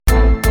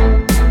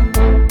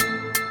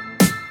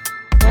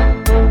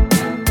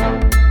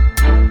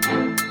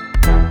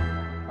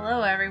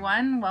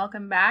everyone.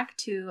 Welcome back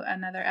to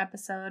another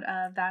episode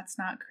of That's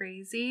Not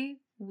Crazy.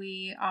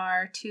 We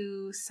are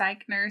two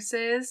psych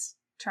nurses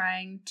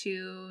trying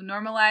to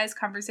normalize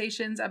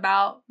conversations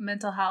about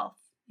mental health.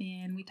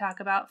 And we talk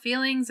about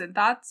feelings and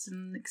thoughts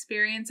and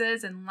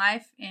experiences in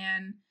life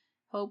and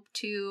hope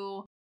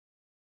to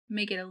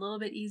make it a little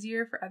bit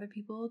easier for other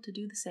people to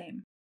do the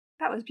same.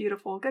 That was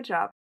beautiful. Good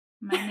job.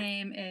 My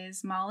name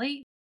is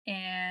Molly,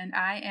 and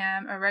I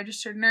am a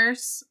registered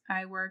nurse.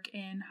 I work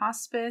in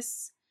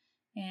hospice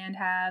and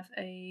have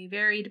a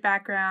varied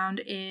background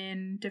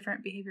in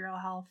different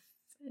behavioral health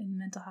and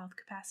mental health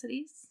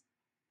capacities.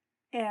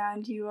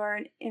 And you are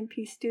an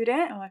MP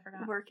student. Oh, I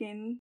forgot.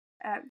 Working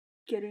at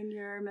getting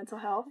your mental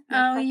health.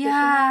 Oh,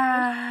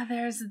 yeah,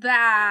 there's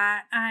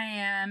that. I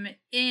am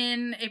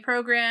in a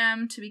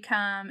program to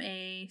become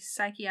a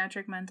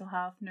psychiatric mental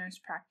health nurse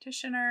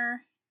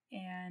practitioner,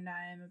 and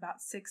I'm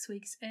about 6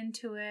 weeks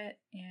into it,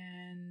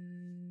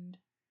 and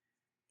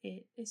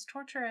it is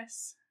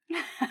torturous.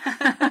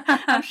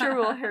 I'm sure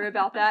we'll hear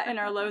about that in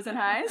our lows and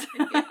highs.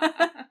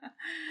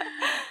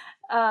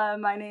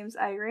 My name's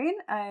Irene.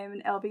 I'm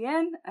an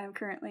LVN. I'm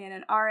currently in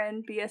an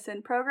RN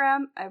BSN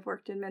program. I've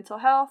worked in mental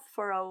health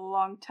for a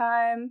long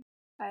time.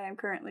 I am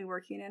currently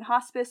working in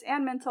hospice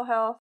and mental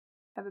health.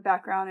 I have a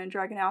background in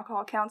drug and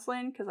alcohol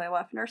counseling because I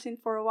left nursing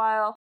for a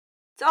while.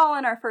 It's all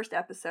in our first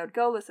episode.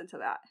 Go listen to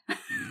that.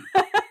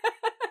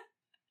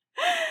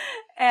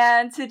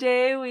 And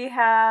today we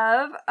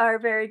have our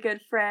very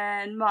good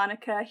friend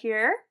Monica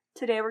here.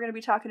 Today we're going to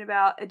be talking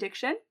about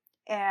addiction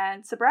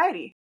and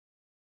sobriety.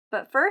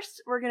 But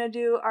first, we're going to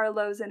do our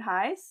lows and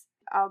highs.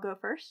 I'll go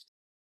first.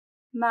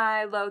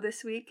 My low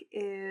this week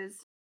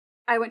is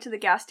I went to the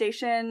gas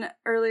station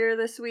earlier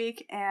this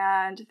week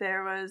and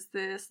there was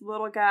this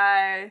little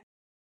guy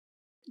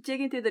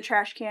digging through the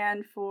trash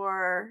can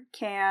for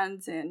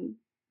cans and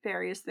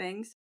various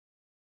things.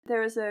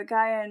 There was a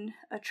guy in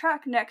a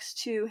truck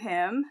next to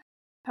him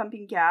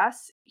pumping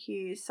gas.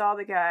 He saw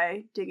the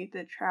guy digging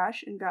through the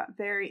trash and got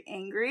very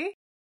angry.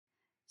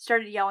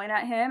 Started yelling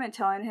at him and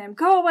telling him,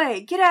 "Go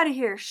away, get out of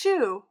here,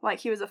 shoo!" Like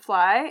he was a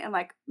fly, and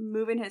like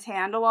moving his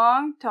hand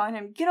along, telling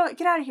him, get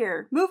out of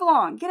here, move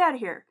along, get out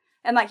of here.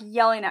 And like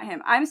yelling at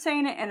him. I'm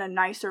saying it in a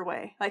nicer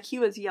way. Like he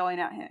was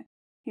yelling at him.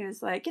 He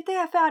was like, "Get the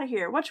F out of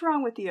here. What's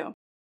wrong with you?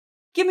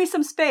 Give me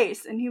some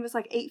space." And he was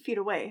like 8 feet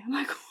away. I'm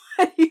like,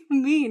 what do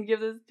you mean? Give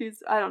this dude,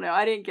 I don't know.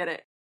 I didn't get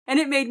it. And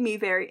it made me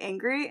very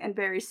angry and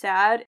very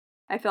sad.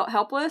 I felt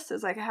helpless. I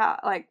was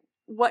like,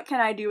 what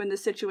can I do in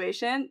this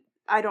situation?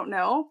 I don't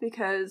know,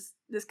 because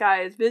this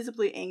guy is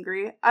visibly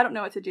angry. I don't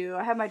know what to do.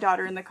 I have my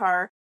daughter in the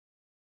car.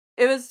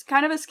 It was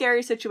kind of a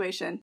scary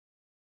situation.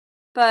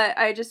 But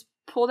I just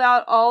pulled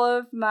out all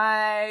of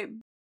my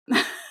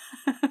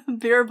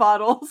beer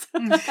bottles.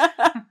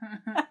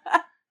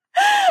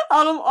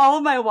 all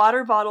of my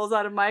water bottles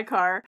out of my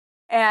car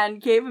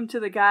and gave them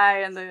to the guy,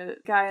 and the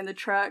guy in the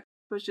truck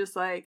was just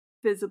like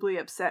visibly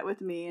upset with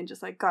me and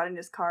just like got in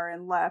his car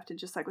and left and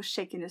just like was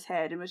shaking his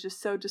head and was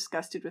just so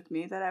disgusted with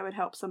me that I would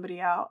help somebody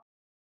out.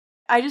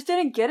 I just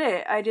didn't get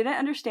it. I didn't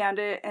understand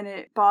it, and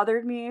it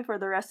bothered me for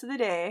the rest of the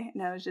day,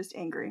 and I was just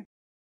angry.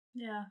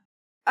 Yeah.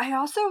 I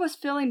also was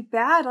feeling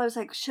bad. I was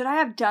like, should I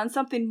have done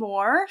something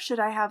more? Should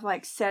I have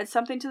like said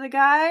something to the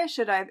guy?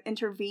 Should I have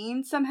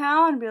intervened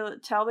somehow and be able to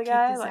tell the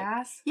guy, his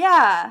ass?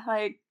 Yeah,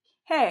 like,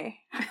 hey.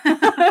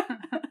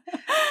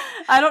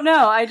 I don't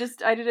know. I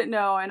didn't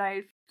know, and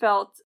I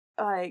felt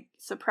like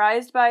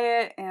surprised by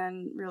it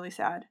and really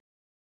sad.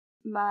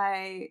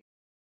 My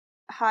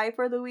high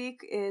for the week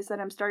is that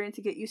I'm starting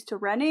to get used to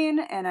running,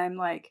 and I'm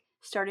like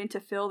starting to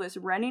feel this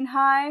running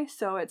high.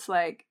 So it's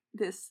like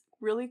this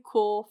really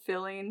cool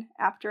feeling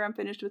after I'm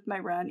finished with my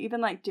run,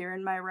 even like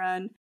during my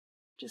run,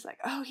 just like,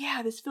 oh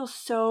yeah, this feels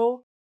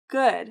so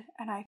good,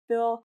 and I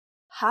feel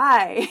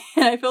high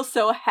and I feel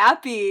so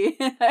happy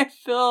and I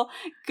feel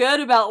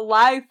good about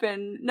life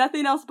and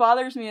nothing else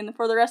bothers me, and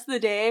for the rest of the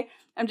day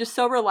I'm just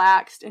so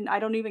relaxed and I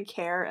don't even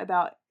care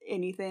about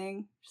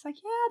anything. Just like,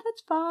 yeah,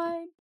 that's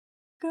fine.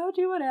 Go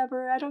do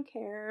whatever. I don't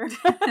care.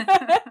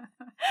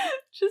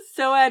 Just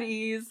so at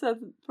ease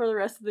for the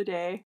rest of the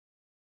day.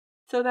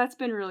 So that's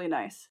been really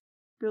nice.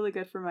 Really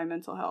good for my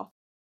mental health.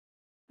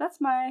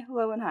 That's my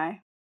low and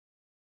high.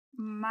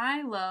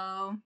 My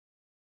low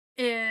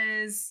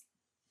is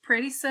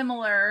pretty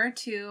similar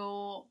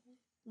to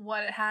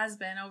what it has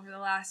been over the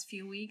last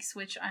few weeks,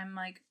 which I'm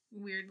like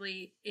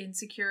weirdly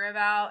insecure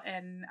about,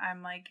 and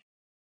I'm like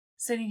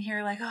sitting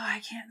here like, oh, I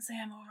can't say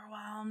I'm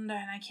overwhelmed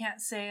and I can't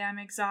say I'm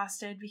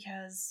exhausted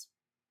because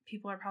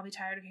people are probably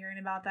tired of hearing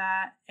about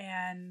that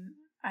and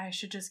I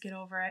should just get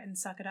over it and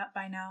suck it up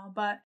by now.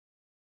 But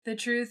the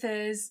truth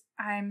is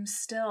I'm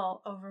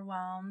still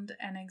overwhelmed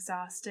and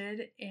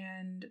exhausted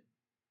and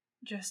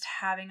just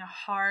having a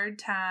hard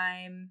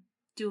time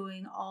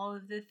doing all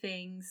of the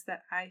things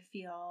that I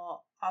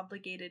feel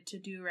obligated to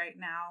do right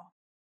now.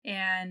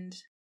 And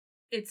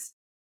it's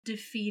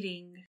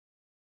defeating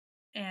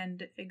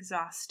and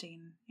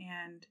exhausting,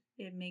 and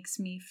it makes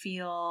me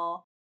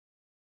feel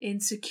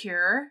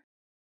insecure.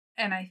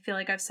 And I feel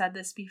like I've said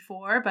this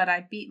before, but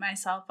I beat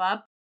myself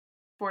up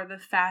for the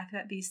fact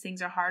that these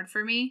things are hard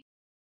for me.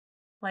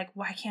 Like,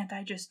 why can't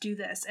I just do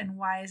this? And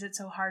why is it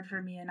so hard for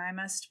me? And I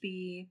must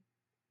be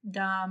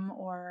dumb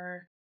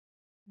or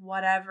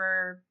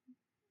whatever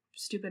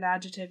stupid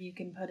adjective you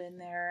can put in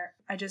there.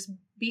 I just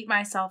beat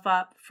myself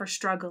up for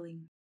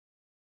struggling.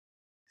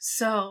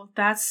 So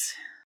that's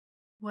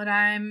what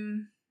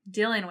I'm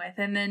dealing with.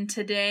 And then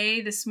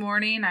this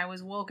morning, I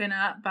was woken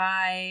up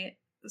by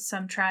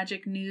some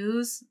tragic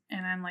news,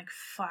 and I'm like,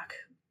 fuck,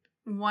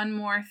 one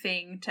more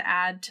thing to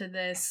add to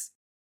this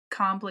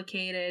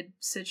complicated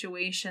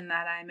situation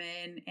that I'm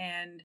in,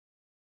 and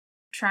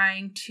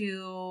trying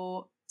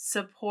to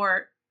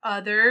support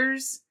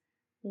others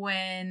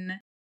when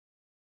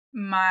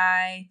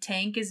my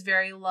tank is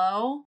very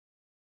low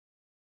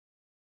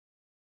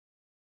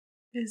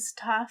is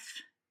tough.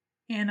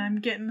 And I'm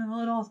getting a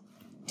little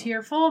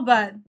tearful,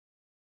 but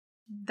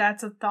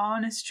that's the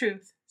honest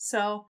truth.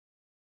 So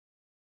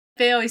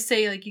they always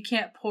say, like, you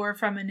can't pour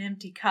from an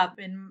empty cup,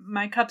 and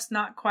my cup's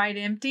not quite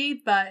empty,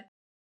 but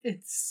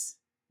it's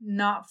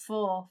not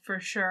full for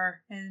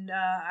sure. And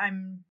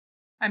I'm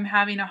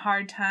having a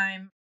hard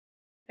time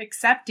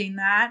accepting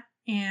that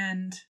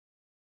and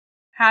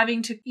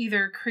having to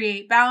either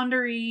create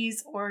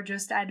boundaries or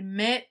just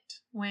admit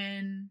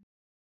when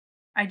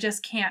I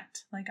just can't.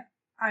 Like,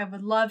 I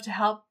would love to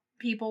help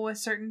people with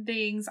certain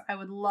things. I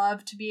would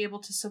love to be able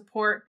to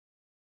support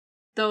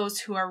those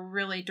who are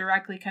really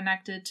directly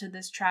connected to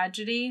this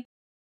tragedy.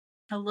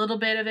 A little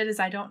bit of it is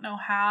I don't know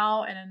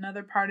how, and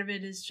another part of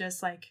it is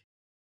just like,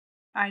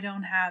 I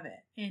don't have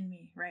it in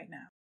me right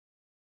now.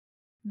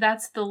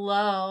 That's the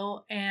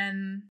low,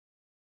 and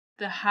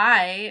the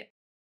high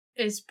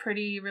is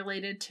pretty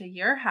related to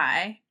your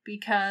high,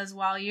 because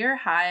while you're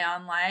high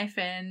on life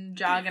and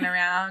jogging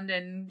around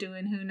and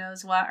doing who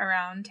knows what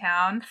around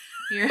town,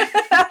 you're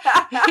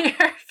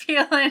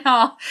feeling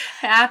all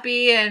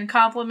happy and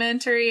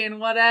complimentary and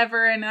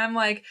whatever. And I'm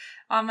like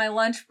on my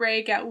lunch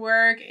break at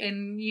work,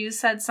 and you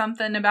said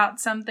something about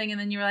something, and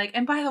then you were like,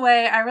 and by the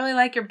way, I really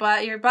like your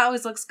butt. Your butt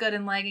always looks good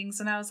in leggings.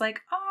 And I was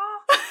like, oh,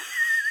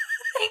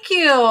 thank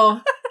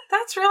you.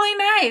 That's really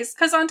nice.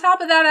 Because on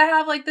top of that, I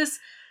have like this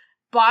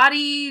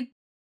body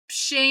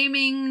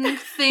shaming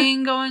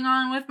thing going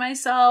on with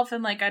myself,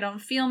 and like I don't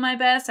feel my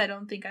best. I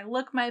don't think I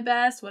look my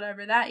best,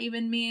 whatever that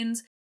even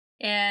means.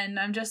 And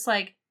I'm just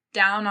like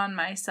down on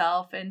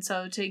myself. And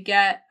so to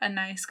get a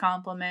nice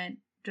compliment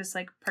just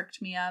like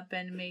perked me up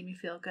and made me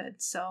feel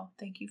good. So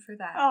thank you for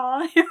that.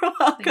 Oh, you're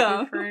welcome. Thank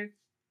you for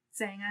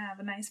saying I have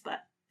a nice butt.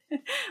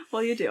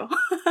 Well, you do.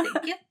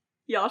 Thank you.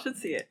 Y'all should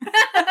see it.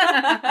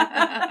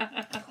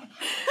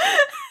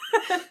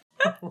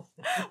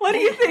 What do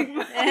you think,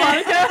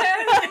 Monica?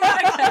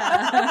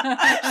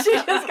 She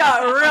just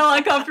got real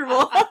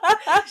uncomfortable.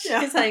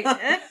 She's like,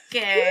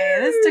 okay,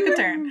 this took a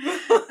turn.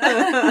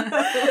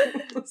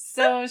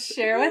 So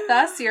share with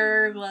us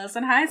your lows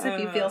and highs if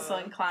you feel so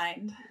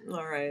inclined.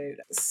 All right.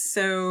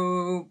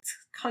 So it's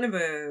kind of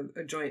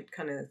a joint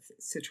kind of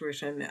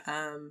situation.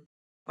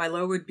 My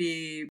low would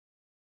be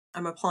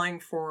I'm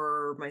applying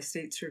for my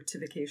state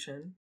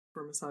certification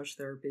for massage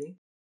therapy.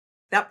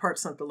 That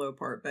part's not the low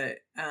part, but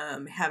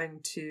having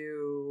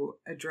to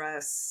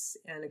address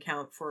and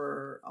account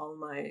for all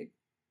my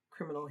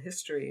criminal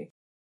history,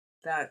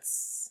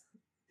 that's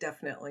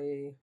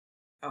definitely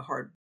a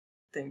hard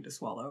thing to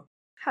swallow.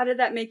 How did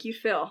that make you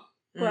feel?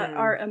 What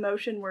are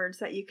emotion words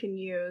that you can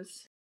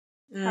use?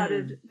 How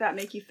did that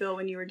make you feel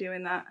when you were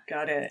doing that?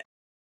 Got it.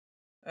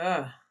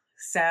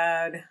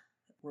 Sad,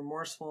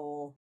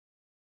 remorseful,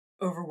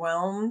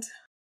 overwhelmed,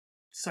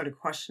 started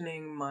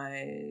questioning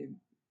my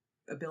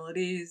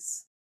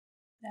abilities.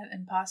 That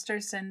imposter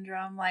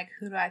syndrome, like,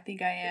 who do I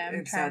think I am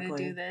Exactly. trying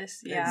to do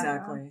this? Yeah.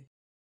 Exactly.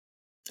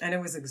 And it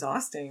was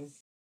exhausting.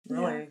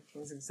 Really, It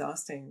was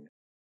exhausting.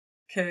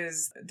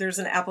 Because there's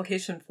an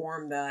application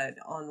form that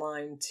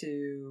online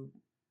to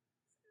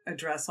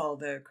address all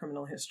the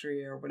criminal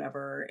history or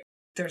whatever.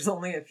 There's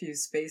only a few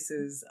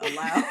spaces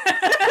allowed.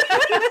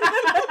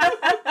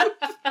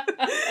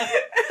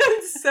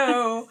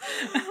 So,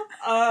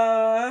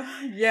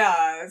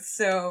 yeah.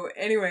 So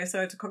anyway, so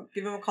I had to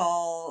give them a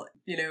call,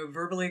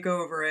 verbally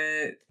go over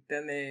it.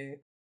 Then they,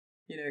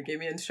 gave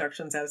me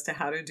instructions as to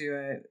how to do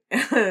it,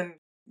 and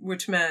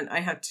which meant I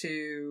had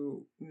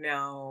to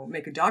now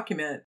make a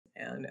document.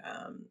 And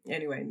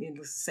anyway,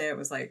 needless to say, it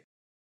was like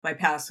my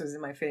past was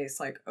in my face,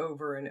 like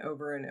over and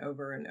over and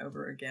over and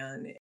over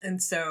again.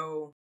 And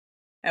so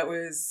it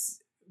was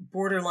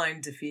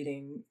borderline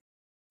defeating.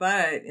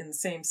 But in the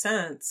same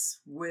sense,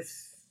 with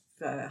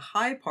the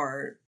high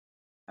part,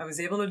 I was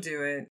able to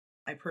do it.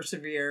 I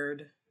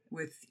persevered.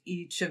 With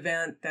each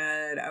event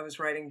that I was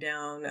writing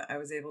down, I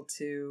was able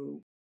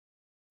to,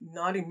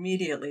 not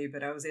immediately,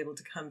 but I was able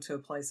to come to a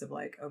place of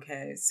like,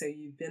 okay, so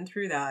you've been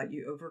through that,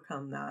 you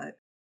overcome that.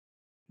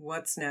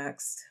 What's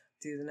next?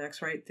 Do the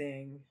next right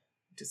thing.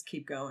 Just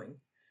keep going.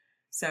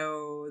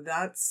 So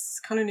that's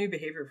kind of new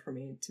behavior for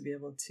me, to be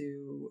able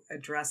to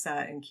address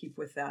that and keep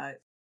with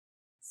that.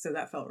 So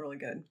that felt really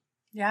good.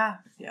 Yeah.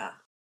 Yeah.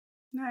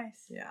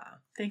 Nice. Yeah.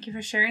 Thank you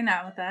for sharing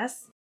that with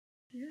us.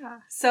 Yeah.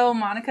 So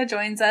Monica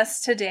joins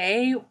us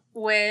today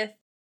with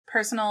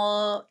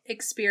personal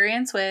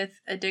experience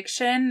with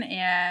addiction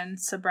and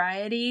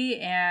sobriety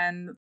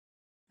and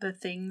the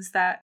things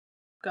that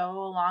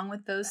go along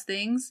with those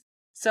things.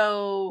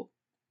 So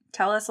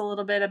tell us a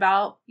little bit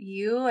about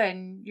you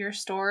and your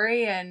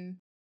story and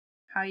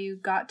how you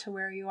got to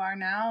where you are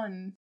now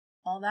and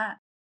all that.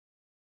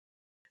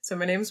 So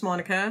my name's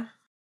Monica.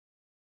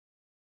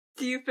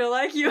 Do you feel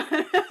like you...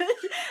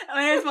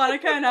 My name's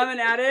Monica and I'm an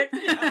addict.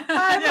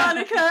 Hi, Yeah.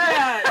 Monica!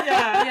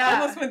 Yeah. Yeah.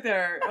 Almost went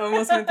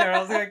there. I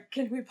was like,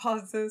 can we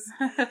pause this?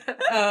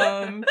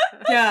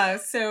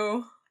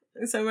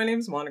 So my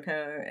name's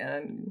Monica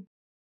and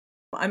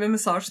I'm a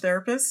massage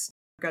therapist.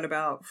 I've got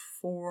about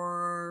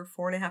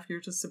 4.5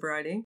 years of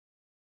sobriety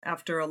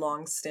after a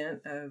long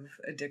stint of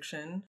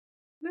addiction.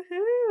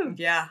 Woohoo!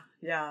 Yeah.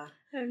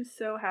 I'm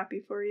so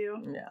happy for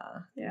you.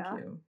 Yeah. Yeah.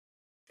 Thank you.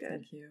 Good.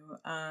 Thank you.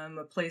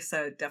 A place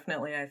that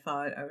definitely I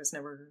thought I was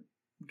never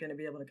going to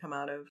be able to come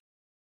out of.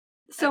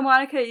 So,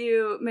 Monica,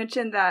 you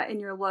mentioned that in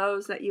your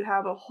lows that you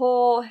have a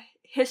whole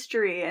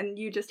history and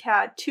you just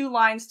had 2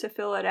 lines to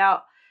fill it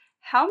out.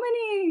 How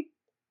many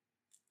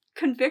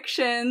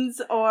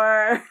convictions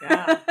or...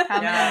 Yeah.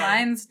 How many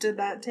lines did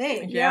that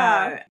take?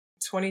 Yeah.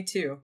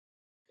 22.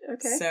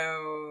 Okay.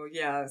 So,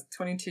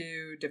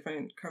 22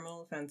 different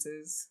criminal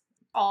offenses.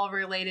 All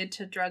related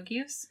to drug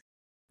use?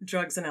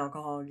 Drugs and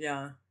alcohol,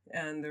 yeah.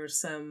 And there's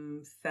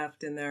some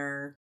theft in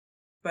there,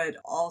 but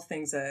all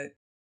things that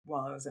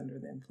while I was under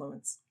the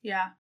influence.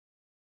 Yeah.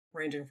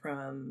 Ranging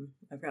from,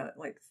 I've got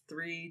like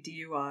 3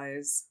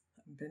 DUIs,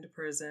 I've been to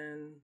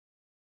prison,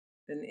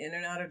 been in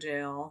and out of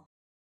jail.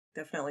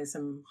 Definitely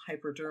some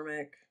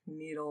hypodermic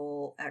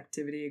needle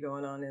activity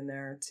going on in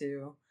there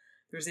too.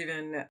 There's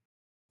even,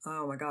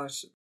 oh my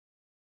gosh.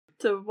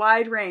 It's a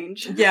wide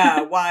range.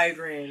 Yeah, wide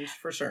range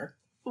for sure.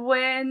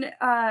 When,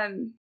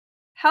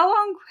 how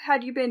long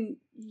had you been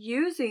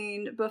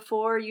using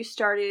before you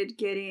started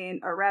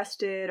getting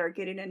arrested or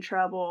getting in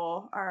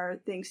trouble or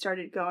things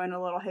started going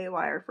a little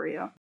haywire for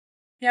you?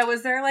 Yeah,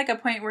 was there like a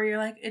point where you're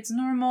like, it's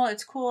normal,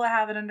 it's cool, I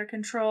have it under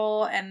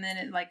control, and then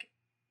it like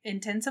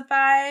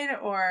intensified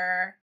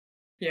or?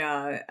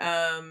 Yeah,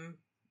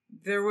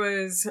 there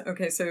was,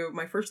 okay, so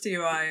my first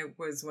DUI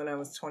was when I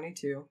was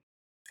 22.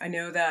 I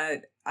know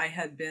that I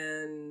had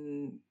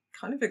been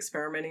kind of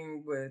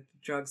experimenting with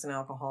drugs and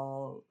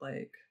alcohol,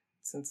 like,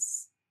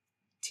 since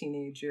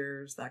teenage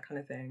years, that kind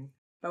of thing.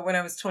 But when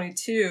I was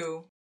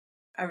 22,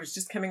 I was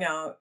just coming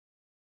out,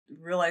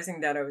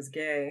 realizing that I was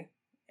gay,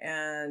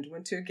 and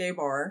went to a gay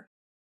bar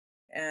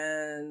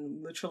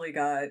and literally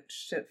got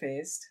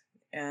shit-faced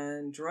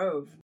and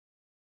drove.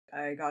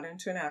 I got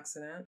into an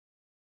accident.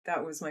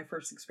 That was my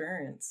first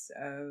experience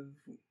of,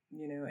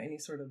 any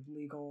sort of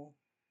legal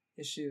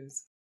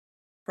issues.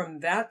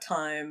 From that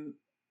time,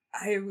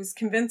 I was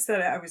convinced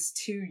that I was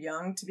too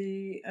young to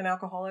be an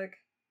alcoholic.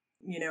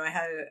 I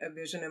had a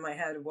vision in my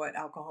head of what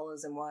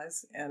alcoholism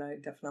was, and I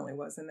definitely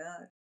wasn't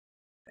that.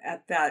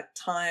 At that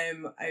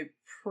time, I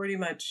pretty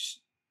much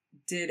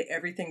did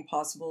everything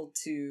possible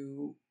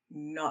to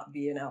not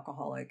be an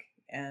alcoholic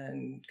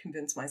and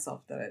convince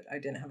myself that I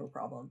didn't have a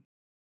problem.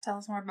 Tell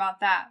us more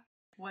about that.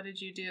 What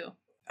did you do?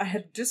 I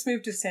had just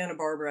moved to Santa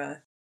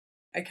Barbara.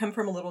 I come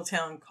from a little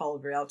town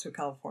called Rialto,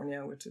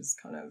 California, which is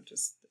kind of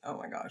just, oh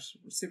my gosh,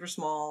 super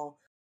small,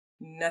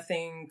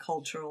 nothing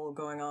cultural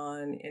going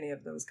on, any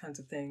of those kinds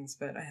of things.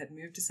 But I had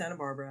moved to Santa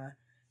Barbara,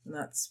 and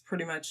that's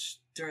pretty much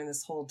during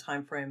this whole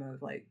time frame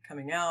of like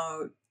coming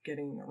out,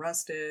 getting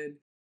arrested.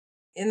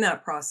 In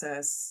that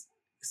process,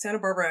 Santa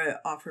Barbara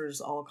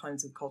offers all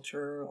kinds of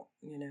cultural,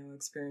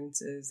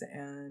 experiences,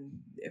 and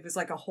it was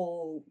like a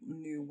whole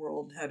new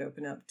world had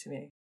opened up to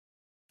me.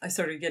 I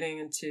started getting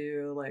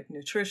into like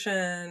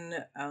nutrition,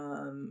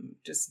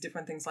 just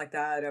different things like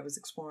that. I was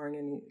exploring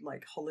any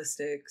like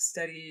holistic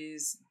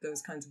studies,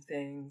 those kinds of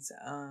things.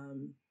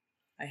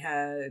 I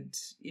had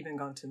even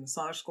gone to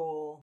massage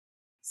school.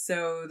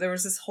 So there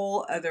was this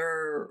whole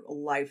other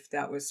life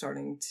that was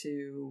starting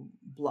to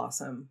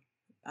blossom.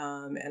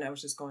 And I was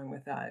just going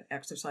with that,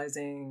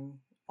 exercising,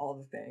 all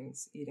the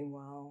things, eating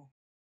well.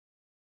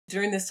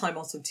 During this time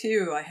also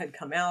too, I had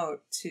come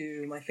out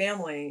to my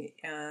family,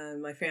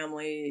 and my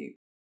family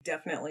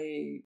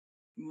definitely,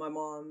 my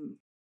mom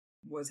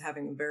was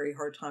having a very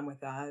hard time with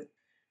that.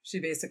 She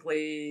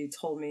basically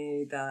told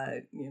me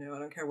that, I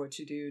don't care what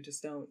you do,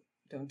 just don't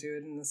do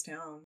it in this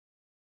town.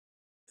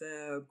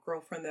 The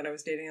girlfriend that I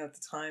was dating at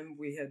the time,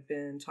 we had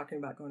been talking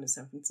about going to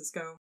San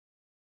Francisco.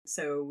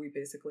 So we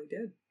basically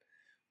did.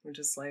 We're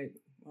just like,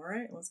 all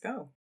right, let's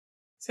go.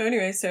 So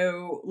anyway,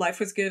 so life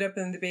was good up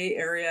in the Bay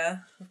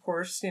Area. Of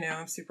course,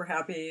 I'm super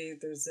happy.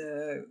 There's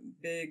a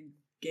big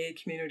gay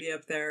community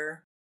up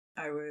there.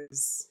 I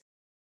was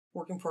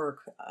working for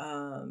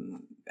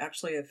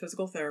actually a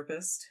physical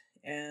therapist,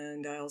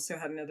 and I also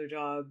had another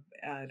job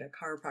at a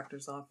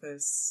chiropractor's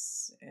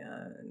office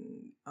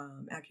and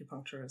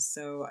acupuncturist.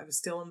 So I was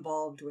still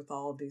involved with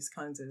all these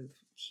kinds of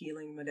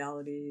healing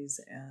modalities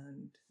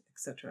and et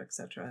cetera, et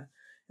cetera.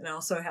 And I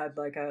also had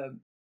like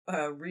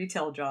a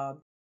retail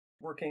job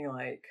working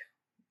like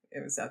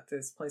It was at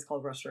this place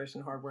called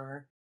Restoration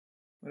Hardware,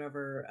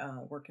 whatever,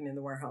 working in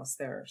the warehouse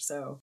there.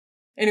 So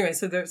anyway,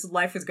 so there's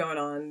life was going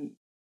on.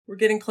 We're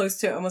getting close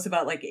to almost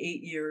about like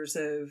 8 years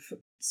of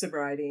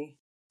sobriety.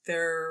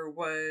 There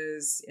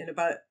was, in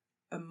about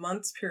a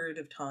month's period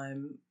of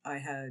time, I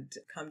had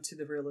come to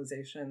the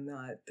realization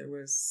that there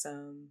was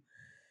some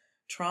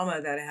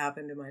trauma that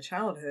happened in my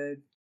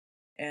childhood,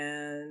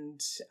 and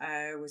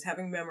I was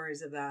having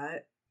memories of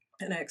that,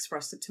 and I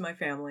expressed it to my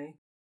family.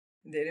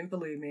 They didn't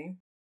believe me.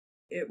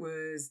 It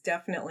was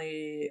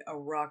definitely a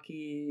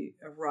rocky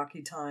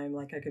time.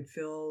 Like I could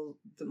feel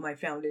that my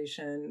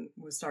foundation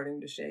was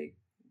starting to shake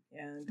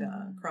and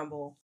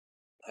crumble.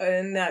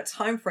 In that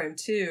time frame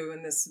too,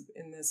 in this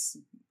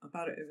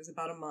it was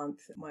about a month,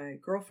 my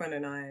girlfriend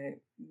and I,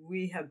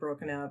 we had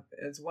broken up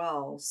as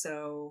well.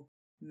 So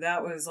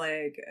that was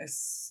like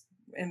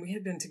and we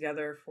had been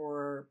together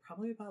for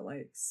probably about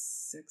like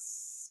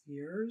 6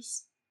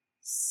 years.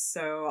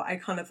 So I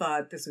kind of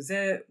thought this was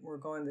it. We're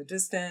going the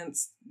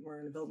distance. We're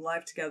going to build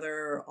life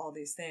together, all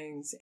these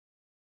things.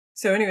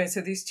 So anyway,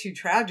 so these two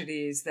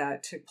tragedies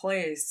that took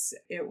place,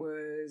 it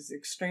was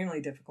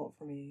extremely difficult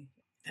for me.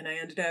 And I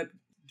ended up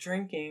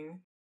drinking.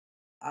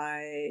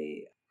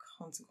 I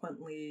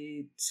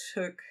consequently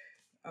took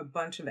a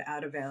bunch of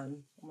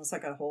Ativan, almost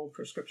like a whole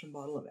prescription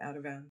bottle of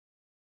Ativan.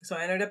 So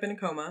I ended up in a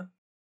coma,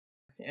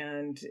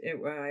 and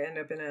I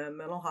ended up in a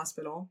mental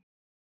hospital.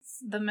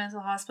 The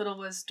mental hospital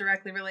was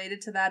directly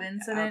related to that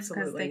incident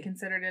because they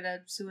considered it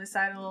a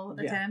suicidal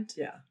attempt?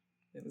 Yeah.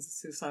 It was a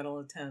suicidal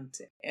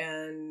attempt.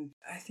 And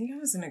I think I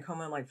was in a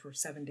coma like for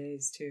 7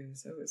 days too.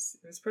 So it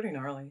was pretty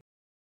gnarly.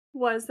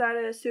 Was that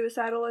a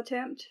suicidal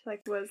attempt?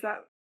 Like, was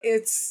that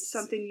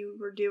something you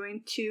were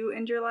doing to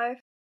end your life?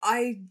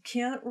 I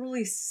can't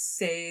really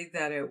say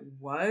that it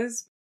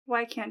was.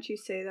 Why can't you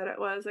say that it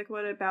was? Like,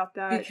 what about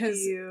that do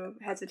you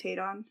hesitate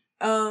on?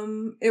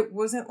 It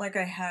wasn't like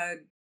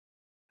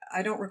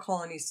I don't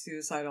recall any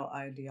suicidal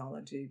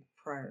ideology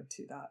prior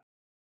to that.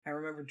 I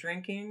remember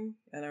drinking,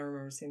 and I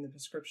remember seeing the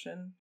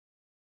prescription,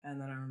 and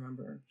then I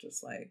remember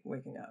just like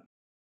waking up.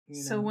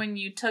 So when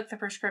you took the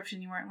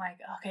prescription, you weren't like,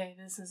 okay,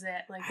 this is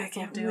it. Like, this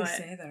will do it. I can't really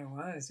say that I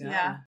was,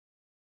 yeah.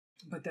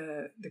 But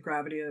the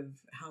gravity of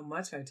how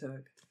much I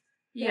took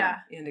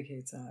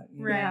indicates that.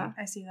 Right,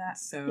 I see that.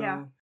 So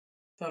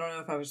I don't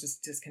know if I was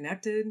just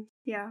disconnected.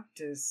 Yeah.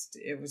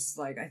 It was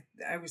like,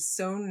 I was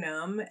so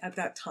numb at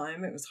that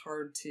time, it was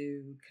hard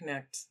to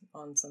connect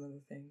on some of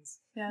the things.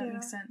 Yeah, that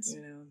makes sense.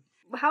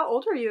 How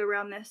old were you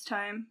around this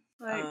time?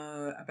 Like,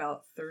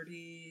 about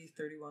 30,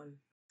 31.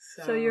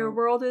 So your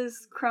world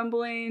is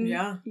crumbling.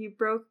 Yeah.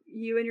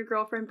 You and your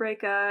girlfriend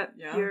break up.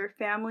 Yeah. Your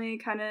family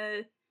kind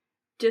of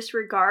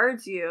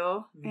disregards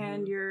you,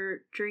 and you're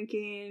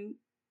drinking,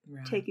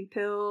 taking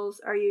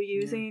pills. Are you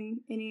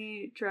using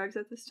any drugs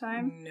at this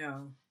time?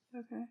 No.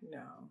 Okay.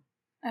 No.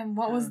 And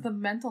what was the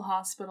mental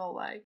hospital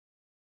like?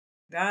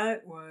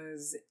 That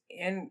was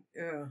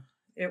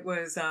it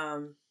was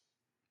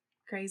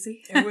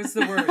crazy. It was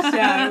the worst.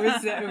 Yeah,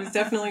 it was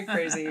definitely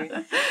crazy.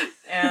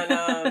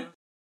 And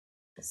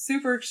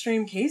super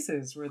extreme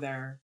cases were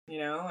there,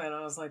 and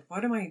I was like,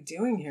 what am I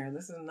doing here?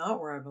 This is not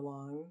where I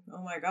belong.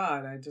 Oh my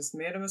God, I just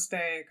made a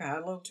mistake. I had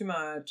a little too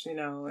much,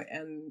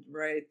 and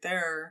right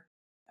there,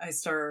 I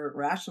started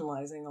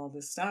rationalizing all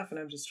this stuff, and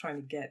I'm just trying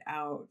to get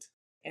out.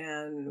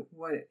 And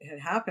what had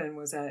happened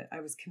was that I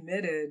was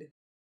committed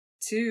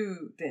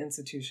to the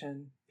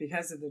institution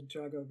because of the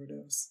drug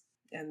overdose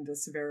and the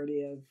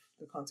severity of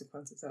the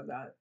consequences of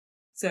that.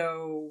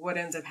 So what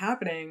ends up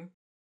happening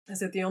is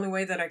that the only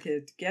way that I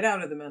could get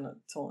out of the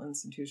mental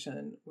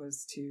institution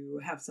was to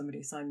have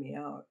somebody sign me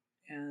out.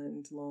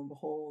 And lo and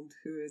behold,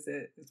 who is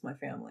it? It's my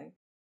family.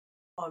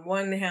 On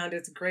one hand,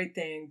 it's a great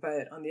thing,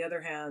 but on the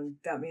other hand,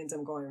 that means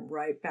I'm going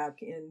right back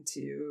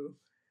into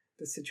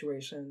the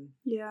situation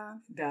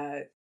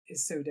that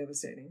is so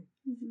devastating.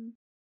 Mm-hmm.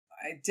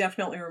 I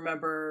definitely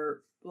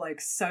remember like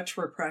such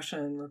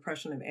repression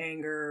of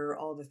anger,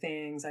 all the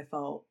things. I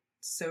felt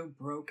so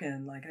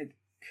broken. Like I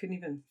couldn't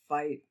even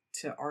fight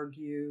to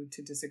argue,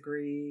 to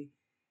disagree,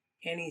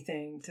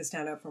 anything to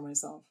stand up for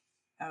myself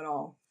at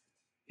all.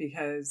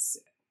 Because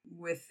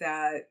with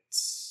that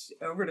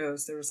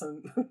overdose, there was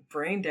some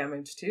brain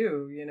damage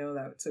too,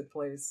 that took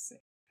place.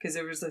 Because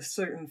there was a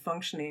certain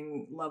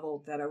functioning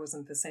level that I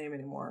wasn't the same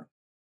anymore.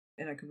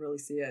 And I could really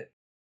see it.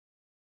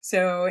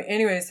 So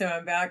anyway, so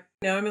I'm back.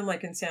 Now I'm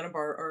in Santa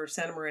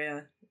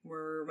Maria,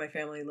 where my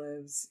family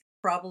lives.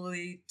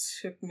 Probably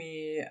took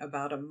me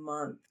about a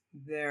month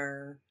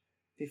there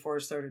before I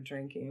started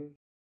drinking.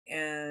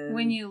 And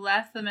when you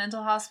left the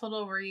mental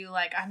hospital, were you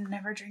like, I'm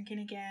never drinking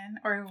again?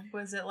 Or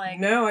was it like...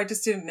 No, I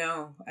just didn't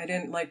know. I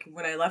didn't,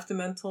 when I left the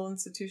mental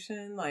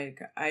institution, I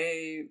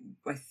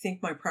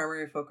think my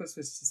primary focus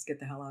was just get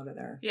the hell out of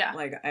there. Yeah.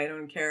 I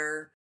don't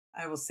care.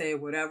 I will say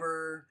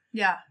whatever.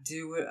 Yeah.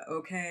 Do it.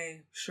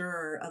 Okay.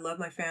 Sure. I love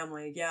my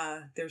family.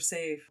 Yeah. They're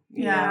safe.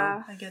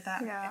 Yeah. I get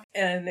that. Yeah.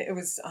 And it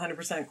was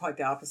 100% quite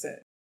the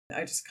opposite.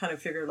 I just kind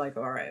of figured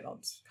all right, I'll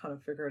just kind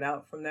of figure it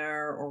out from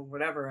there or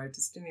whatever. I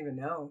just didn't even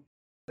know.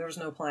 There was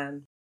no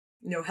plan.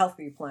 no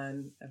healthy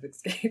plan of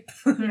escape.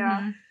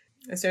 Yeah.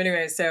 And so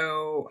anyway,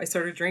 so I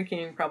started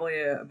drinking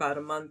probably about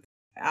a month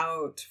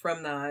out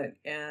from that.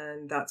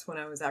 And that's when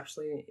I was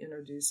actually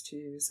introduced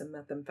to some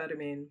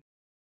methamphetamine.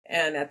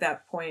 And at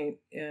that point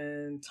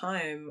in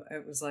time,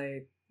 it was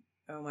like,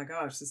 oh my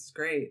gosh, this is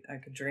great. I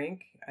could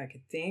drink, I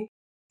could think,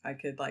 I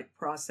could like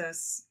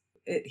process.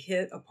 It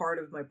hit a part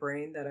of my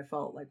brain that I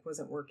felt like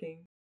wasn't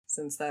working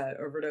since that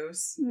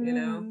overdose, you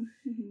know?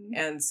 Mm-hmm.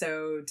 And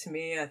so to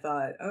me, I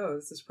thought, oh,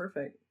 this is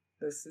perfect.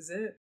 This is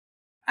it.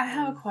 I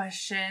have a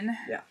question.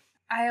 Yeah.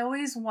 I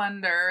always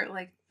wonder,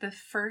 like, the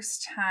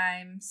first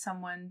time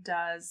someone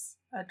does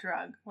a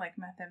drug like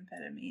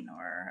methamphetamine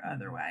or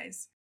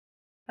otherwise,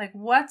 like,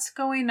 what's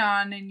going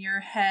on in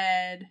your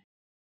head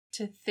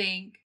to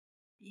think,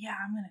 yeah,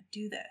 I'm going to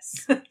do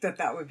this?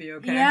 that would be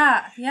okay.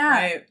 Yeah.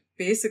 Right.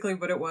 Basically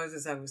what it was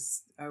is I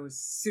was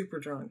super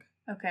drunk.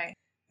 Okay.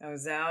 I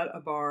was at a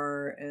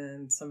bar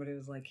and somebody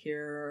was like,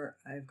 here,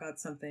 I've got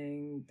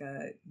something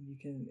that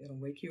it'll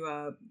wake you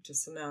up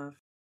just enough.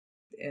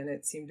 And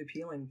it seemed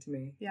appealing to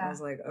me. Yeah. I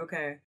was like,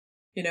 okay.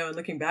 You know, and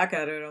looking back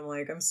at it, I'm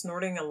like, I'm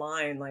snorting a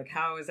line. Like,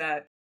 how is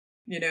that,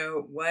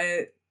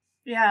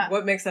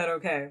 what makes that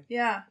okay?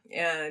 Yeah.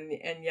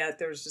 And yet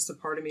there's just a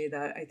part of me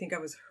that I think I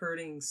was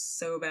hurting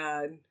so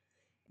bad,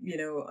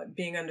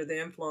 being under the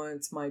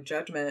influence, my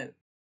judgment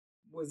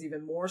was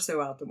even more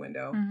so out the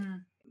window. Mm-hmm.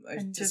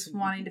 And just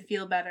wanting to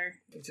feel better.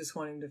 Just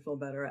wanting to feel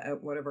better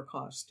at whatever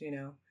cost,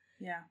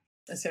 Yeah.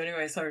 So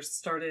anyway, so I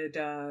started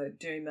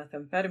doing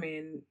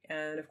methamphetamine,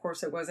 and of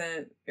course it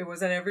wasn't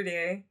every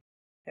day.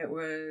 It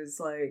was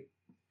like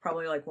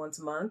probably like once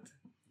a month,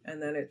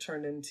 and then it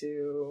turned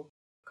into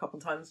a couple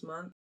times a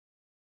month,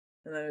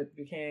 and then it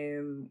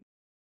became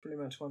pretty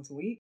much once a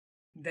week.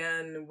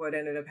 Then what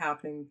ended up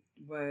happening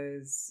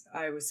was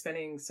I was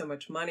spending so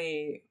much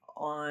money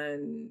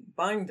on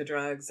buying the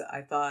drugs.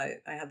 I thought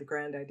I had the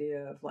grand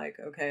idea of like,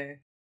 okay,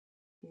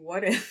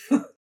 what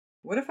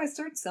if I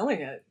start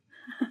selling it?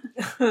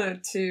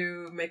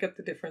 To make up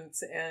the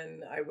difference,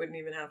 and I wouldn't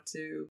even have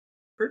to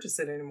purchase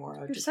it anymore.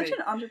 You're such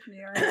an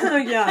entrepreneur.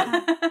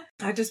 Yeah.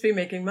 I'd just be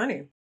making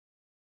money.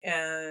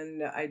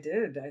 And I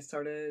did. I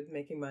started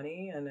making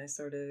money and I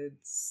started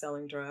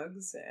selling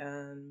drugs,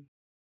 and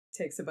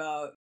it takes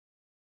about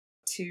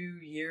 2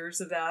 years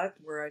of that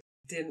where I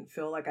didn't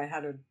feel like I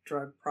had a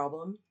drug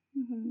problem.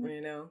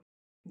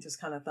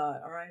 Just kind of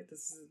thought, all right,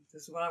 this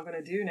is what I'm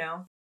going to do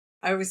now.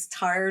 I was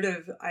tired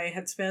I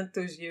had spent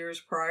those years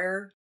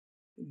prior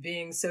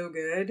being so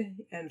good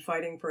and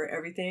fighting for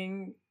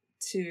everything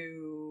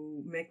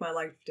to make my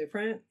life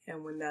different.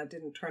 And when that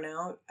didn't turn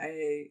out,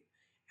 I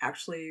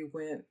actually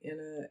went in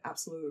an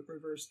absolute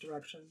reverse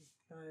direction.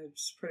 I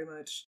was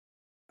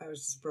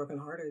just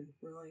brokenhearted,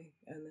 really.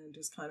 And then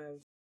just kind of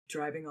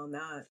driving on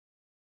that.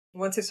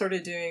 Once I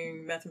started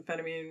doing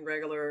methamphetamine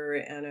regular,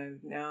 and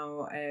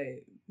now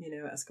I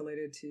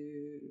escalated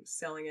to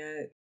selling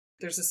it,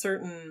 there's a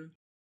certain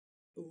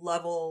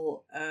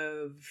level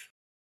of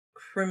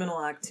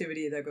criminal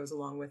activity that goes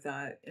along with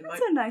that.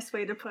 That's a nice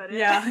way to put it.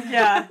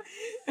 Yeah.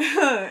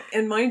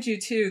 And mind you,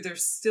 too,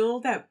 there's still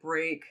that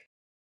break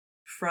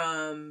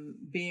from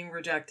being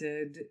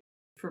rejected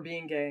for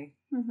being gay.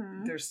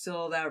 Mm-hmm. There's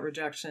still that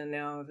rejection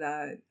now of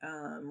that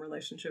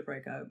relationship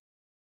breakup.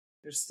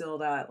 There's still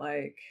that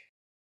like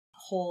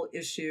whole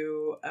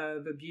issue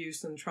of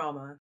abuse and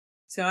trauma.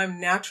 So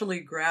I'm naturally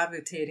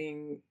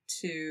gravitating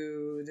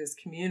to this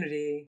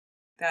community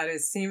that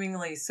is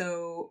seemingly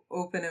so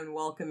open and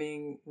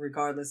welcoming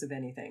regardless of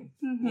anything,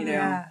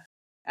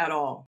 at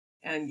all.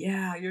 And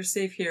yeah, you're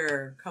safe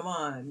here. Come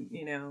on,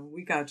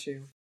 we got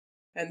you.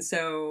 And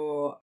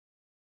so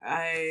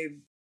I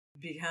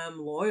become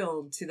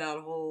loyal to that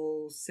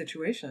whole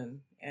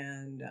situation.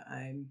 And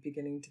I'm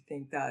beginning to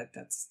think that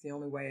that's the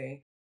only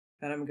way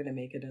that I'm going to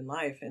make it in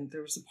life. And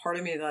there was a part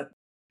of me that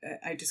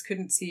I just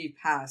couldn't see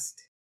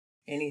past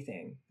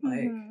anything.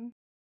 Like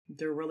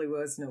there really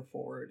was no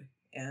forward.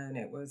 And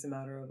it was a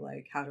matter of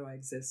like, how do I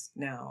exist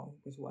now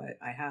with what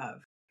I have?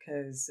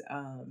 Because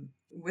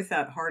with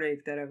that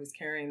heartache that I was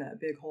carrying, that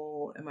big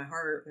hole in my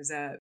heart, was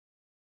that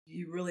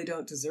you really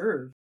don't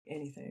deserve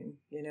anything.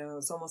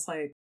 It's almost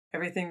like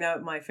everything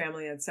that my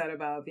family had said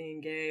about being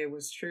gay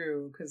was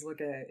true, because look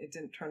at it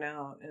didn't turn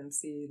out, and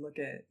see, look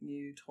at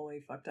you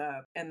totally fucked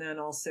up. And then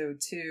also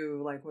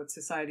too, like what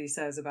society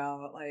says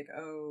about like,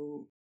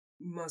 oh,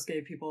 most gay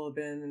people have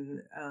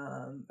been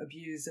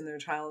abused in their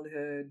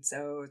childhood,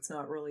 so it's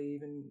not really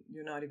even,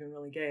 you're not even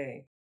really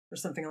gay or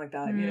something like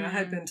that. I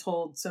had been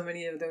told so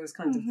many of those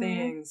kinds of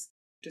things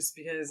just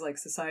because like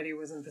society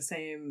wasn't the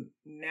same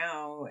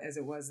now as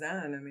it was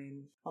then. I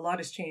mean, a lot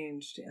has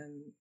changed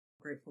and I'm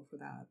grateful for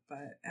that.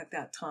 But at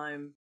that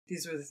time,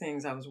 these were the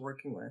things I was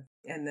working with.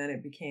 And then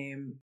it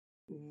became,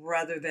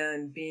 rather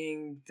than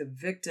being the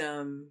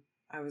victim,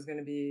 I was going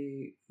to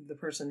be the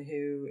person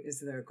who is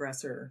the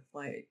aggressor,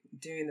 like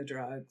doing the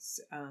drugs,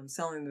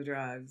 selling the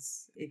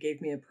drugs. It gave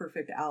me a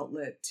perfect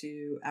outlet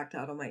to act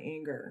out on my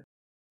anger,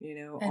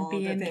 and all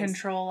be the in things,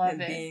 control of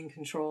and it. be in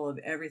control of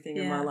everything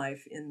in my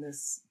life in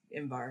this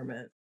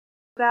environment.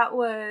 That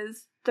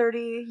was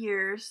 30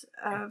 years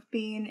of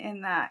being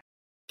in that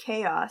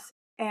chaos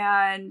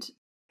and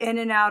in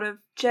and out of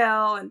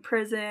jail and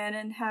prison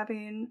and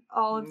having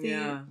all of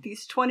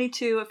these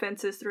 22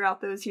 offenses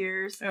throughout those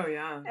years. Oh,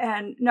 yeah.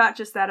 And not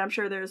just that, I'm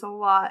sure there's a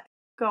lot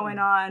going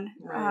on.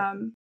 Right.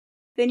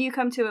 Then you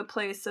come to a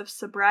place of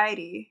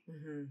sobriety.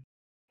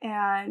 Mm-hmm.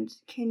 And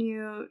can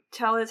you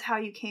tell us how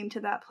you came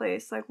to that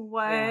place? Like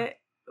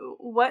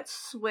what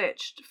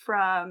switched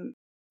from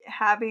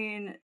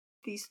having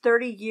these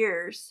 30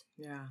 years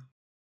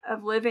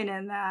of living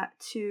in that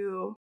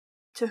to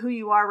who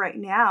you are right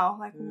now?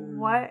 Like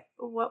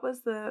what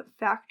was the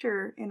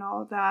factor in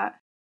all of that?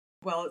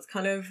 Well,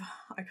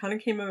 I kind of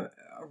came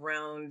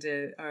around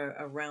it,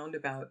 a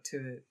roundabout to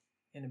it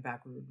in a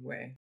backward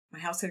way. My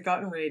house had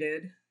gotten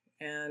raided,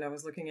 and I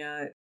was looking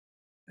at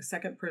a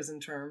second prison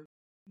term,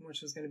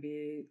 which was going to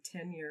be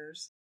 10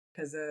 years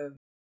because of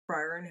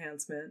prior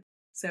enhancement.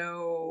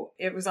 So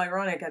it was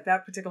ironic at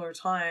that particular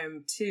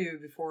time, too,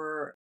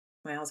 before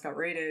my house got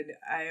raided,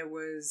 I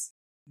was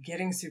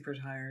getting super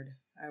tired.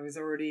 I was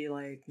already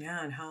like,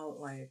 man,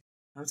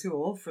 I'm too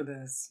old for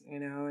this,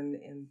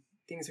 and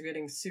things are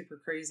getting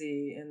super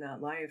crazy in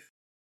that life.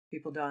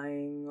 People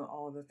dying,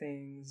 all the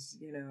things,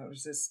 it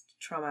was just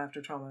trauma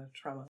after trauma.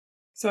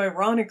 So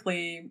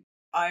ironically,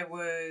 I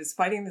was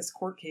fighting this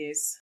court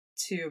case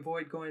to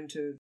avoid going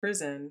to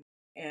prison,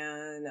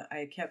 and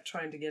I kept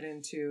trying to get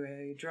into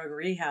a drug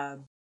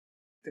rehab.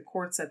 The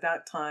courts at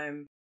that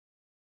time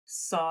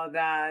saw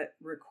that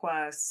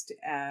request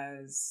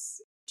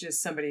as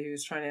just somebody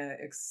who's trying to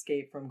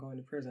escape from going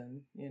to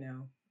prison,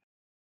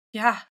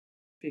 Yeah.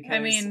 Because, I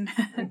mean,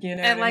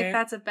 and like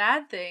that's a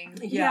bad thing.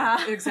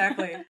 Yeah.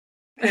 Exactly.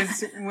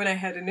 Because when I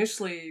had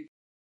initially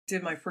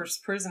did my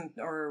first prison,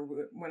 or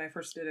when I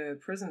first did a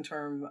prison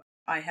term,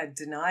 I had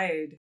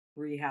denied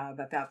rehab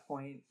at that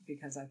point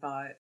because I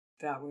thought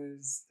that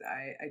was,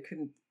 I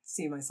couldn't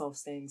see myself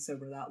staying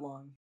sober that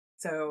long.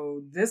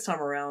 So this time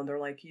around, they're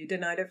like, you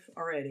denied it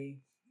already.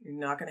 You're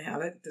not going to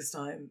have it this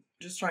time.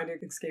 Just trying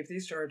to escape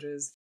these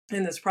charges.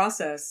 In this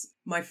process,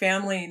 my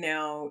family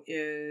now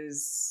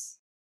is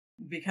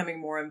becoming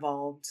more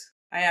involved.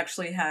 I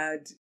actually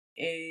had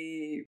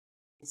a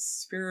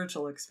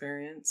spiritual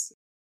experience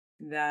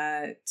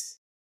that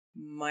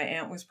my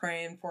aunt was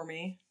praying for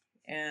me.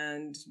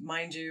 And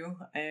mind you,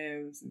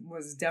 I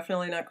was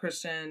definitely not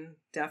Christian,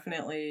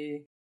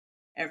 definitely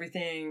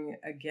everything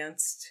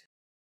against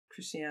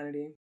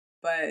Christianity.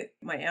 But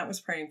my aunt was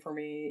praying for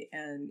me,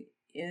 and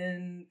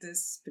in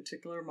this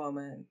particular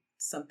moment,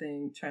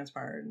 something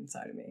transpired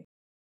inside of me.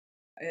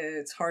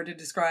 It's hard to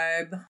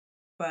describe,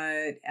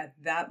 but at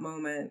that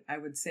moment, I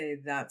would say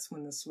that's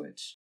when the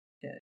switch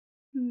hit.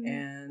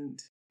 And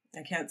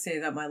I can't say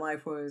that my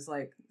life was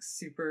like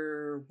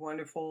super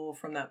wonderful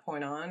from that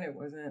point on. It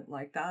wasn't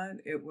like that.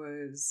 It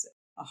was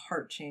a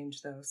heart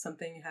change, though.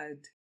 Something had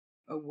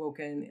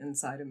awoken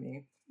inside of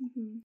me.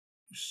 Mm-hmm.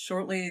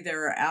 Shortly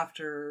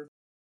thereafter,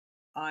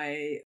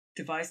 I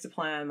devised a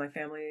plan. My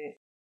family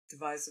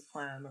devised a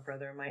plan, my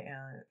brother and my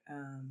aunt,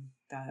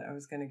 that I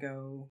was going to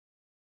go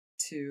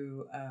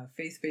to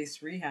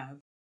faith-based rehab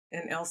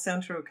in El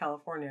Centro,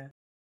 California.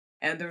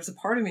 And there was a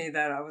part of me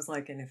that I was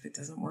like, and if it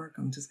doesn't work,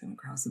 I'm just going to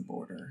cross the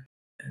border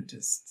and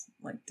just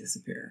like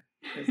disappear,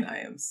 because I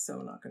am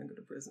so not going to go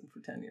to prison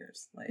for 10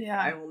 years.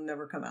 I will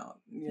never come out,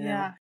 you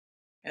know?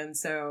 And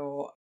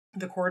so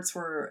the courts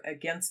were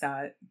against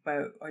that,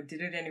 but I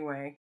did it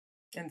anyway.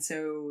 And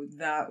so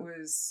that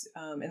was,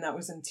 and that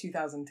was in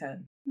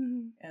 2010.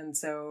 Mm-hmm. And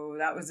so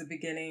that was the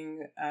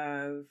beginning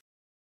of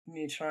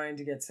me trying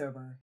to get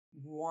sober,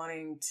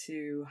 wanting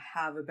to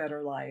have a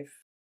better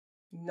life,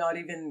 not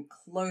even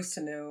close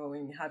to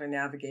knowing how to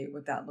navigate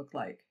what that looked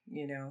like,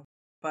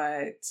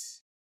 But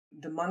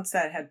the months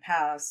that had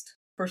passed,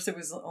 first it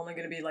was only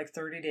going to be like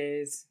 30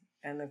 days,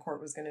 and the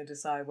court was going to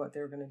decide what they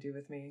were going to do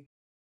with me.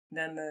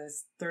 Then the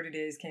 30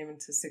 days came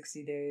into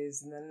 60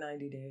 days, and then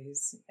 90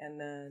 days. And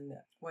then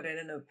what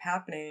ended up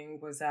happening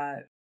was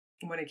that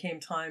when it came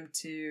time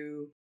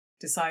to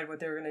decide what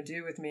they were going to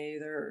do with me,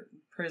 either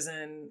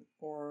prison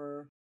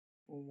or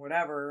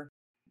whatever,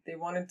 they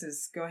wanted to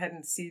go ahead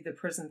and see the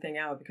prison thing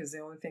out, because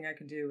the only thing I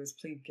could do was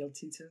plead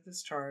guilty to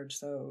this charge.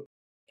 So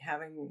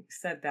having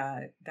said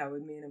that, that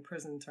would mean a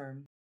prison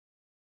term.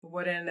 But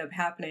what ended up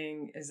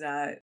happening is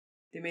that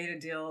they made a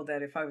deal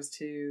that if I was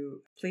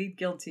to plead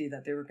guilty,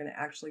 that they were going to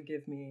actually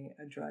give me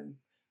a drug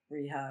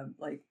rehab.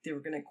 Like they were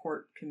going to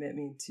court commit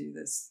me to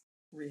this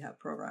rehab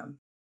program.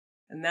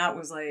 And that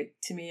was like,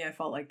 to me, I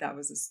felt like that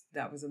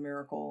was a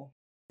miracle,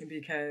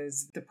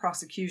 because the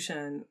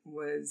prosecution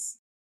was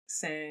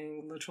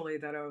saying literally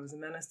that I was a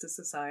menace to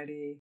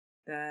society,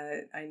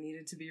 that I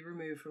needed to be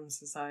removed from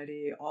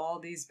society, all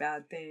these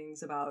bad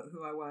things about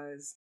who I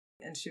was.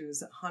 And she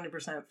was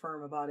 100%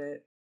 firm about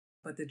it.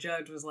 But the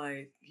judge was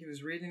like, he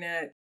was reading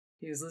it,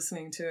 he was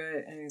listening to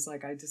it, and he's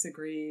like, I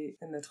disagree.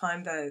 In the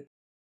time that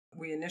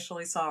we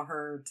initially saw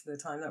her to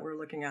the time that we're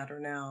looking at her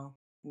now,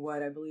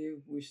 what I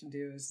believe we should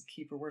do is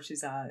keep her where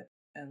she's at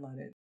and let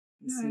it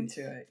see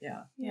to it.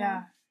 Yeah.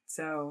 Yeah.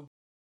 So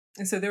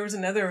And so there was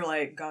another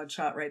like God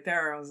shot right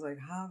there. I was like,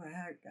 how the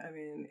heck? I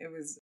mean, it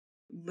was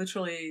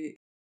literally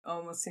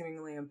almost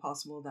seemingly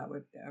impossible that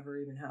would ever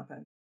even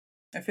happen.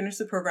 I finished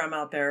the program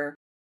out there.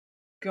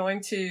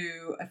 Going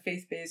to a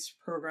faith-based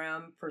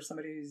program for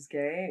somebody who's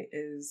gay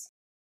is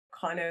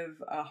kind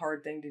of a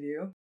hard thing to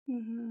do.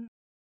 Mm-hmm.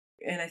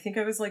 And I think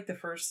I was like the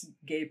first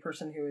gay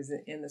person who was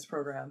in this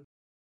program.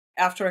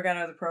 After I got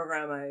out of the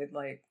program, I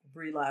like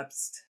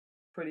relapsed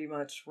pretty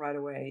much right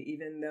away.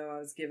 Even though I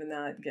was given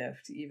that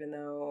gift, even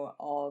though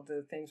all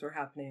the things were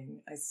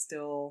happening, I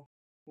still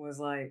was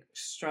like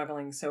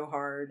struggling so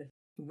hard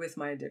with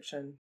my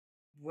addiction.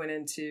 Went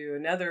into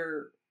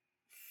another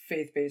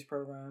faith-based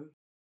program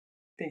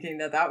thinking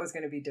that that was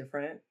going to be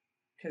different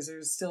because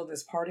there's still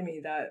this part of me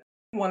that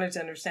wanted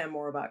to understand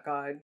more about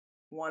God,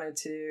 wanted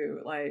to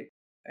like,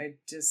 I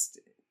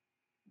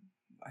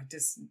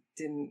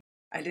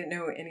didn't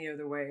know any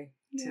other way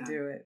to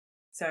do it.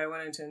 So I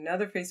went into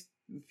another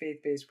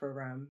faith-based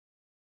program,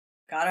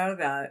 got out of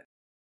that,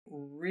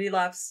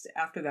 relapsed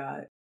after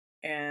that.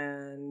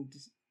 And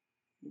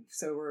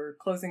so we're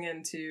closing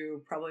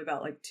into probably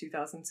about like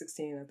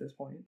 2016 at this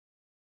point.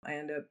 I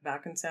end up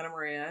back in Santa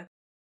Maria.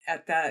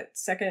 At that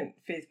second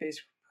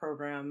faith-based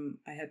program,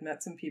 I had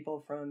met some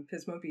people from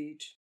Pismo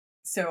Beach.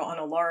 So on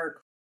a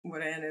lark,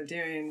 what I ended up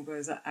doing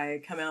was I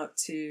come out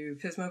to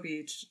Pismo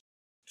Beach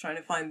trying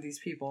to find these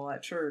people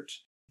at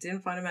church.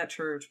 Didn't find them at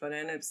church, but I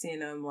ended up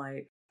seeing them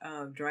like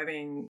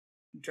driving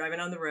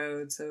on the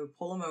road. So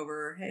pull them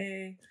over.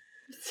 Hey.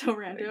 So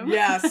random.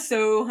 Yeah,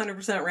 so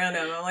 100%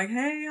 random. I'm like,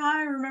 hey,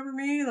 hi, remember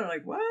me? They're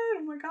like, what?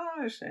 Oh my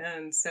gosh.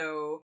 And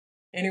so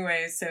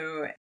anyway,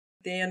 so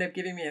they end up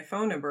giving me a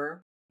phone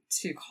number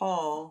to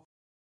call.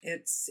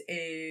 It's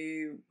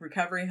a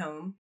recovery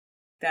home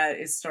that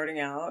is starting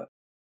out,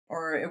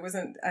 or it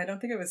wasn't, I don't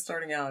think it was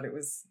starting out. It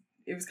was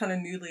kind of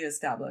newly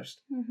established.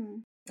 Mm-hmm.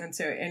 And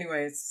so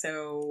anyway,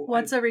 so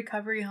what's a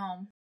recovery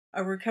home?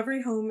 A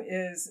recovery home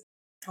is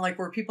like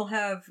where people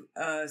have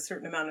a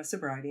certain amount of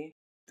sobriety.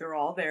 They're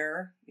all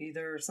there.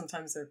 Either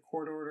sometimes they're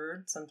court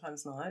ordered,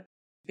 sometimes not.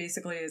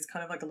 Basically, it's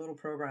kind of like a little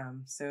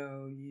program.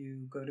 So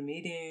you go to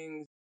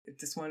meetings.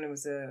 This one, it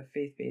was a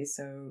faith-based,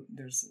 so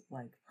there's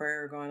like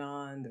prayer going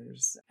on.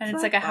 And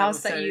it's like a house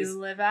that you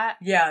live at?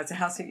 Yeah, it's a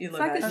house that you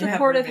live at. It's like a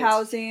supportive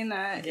housing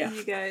that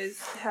you guys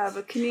have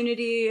a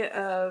community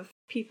of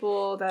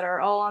people that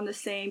are all on the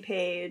same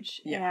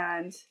page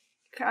and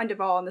kind of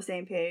all on the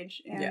same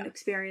page and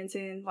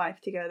experiencing life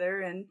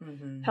together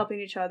and helping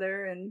each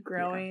other and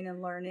growing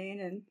and learning.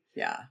 And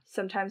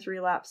sometimes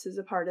relapse is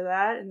a part of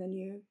that. And then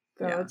you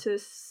go to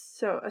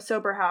a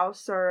sober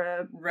house or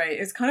a right.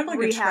 It's kind of like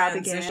a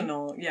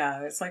transitional. Again.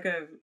 Yeah, it's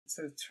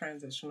a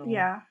transitional.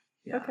 Yeah.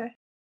 Okay.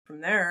 From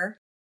there,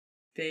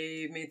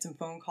 they made some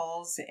phone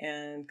calls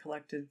and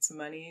collected some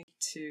money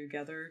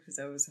together because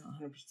I was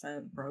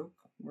 100% broke,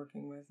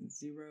 working with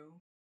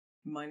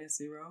minus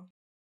zero.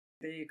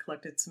 They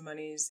collected some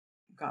monies,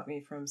 got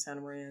me from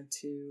Santa Maria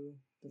to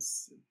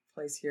this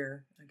place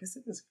here. I guess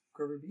it was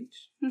Grover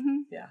Beach.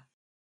 Mm-hmm. Yeah.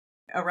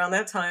 Around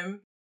that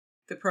time,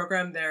 the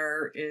program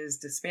there is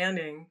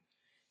disbanding.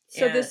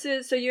 So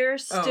you're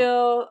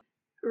still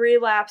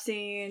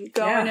relapsing,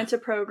 going into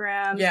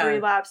programs,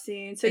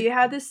 relapsing. So you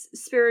had this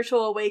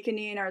spiritual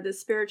awakening or this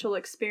spiritual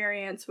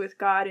experience with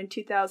God in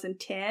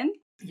 2010.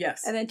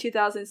 Yes. And then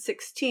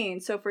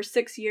 2016. So for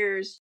 6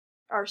 years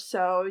or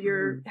so,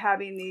 you're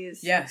having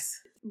these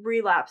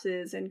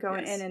relapses and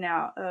going in and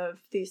out of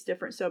these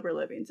different sober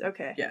livings.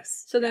 Okay.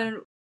 Yes. So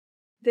then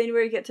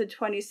we get to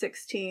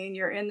 2016.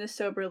 You're in the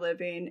sober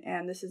living,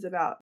 and this is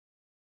about,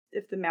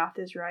 if the math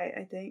is right,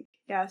 I think.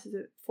 Yeah, this is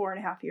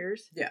 4.5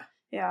 years. Yeah.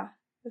 Yeah.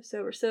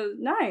 Sober. So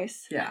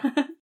nice. Yeah.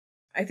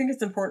 I think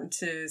it's important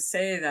to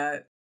say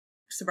that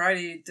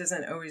sobriety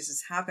doesn't always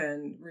just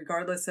happen,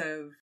 regardless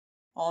of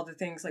all the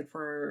things like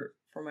for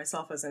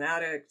myself as an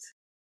addict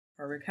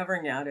or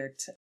recovering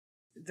addict.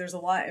 There's a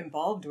lot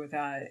involved with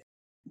that.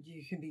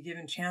 You can be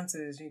given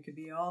chances. You could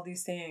be all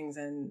these things.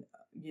 And,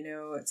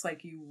 it's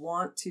like you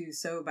want to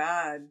so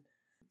bad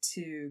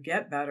to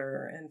get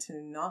better and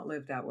to not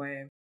live that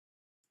way.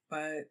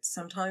 But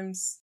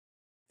sometimes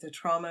the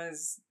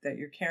traumas that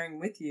you're carrying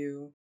with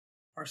you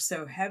are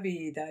so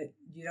heavy that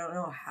you don't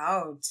know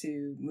how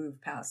to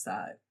move past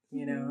that,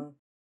 you know?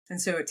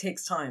 And so it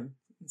takes time.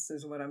 This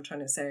is what I'm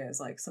trying to say is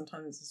like,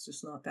 sometimes it's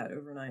just not that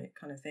overnight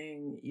kind of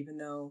thing, even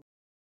though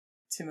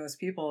to most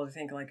people, I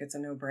think like it's a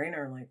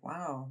no-brainer, like,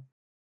 wow,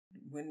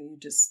 when you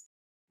just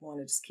want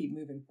to just keep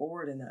moving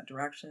forward in that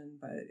direction,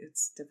 but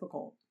it's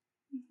difficult.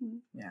 Mm-hmm.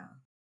 Yeah.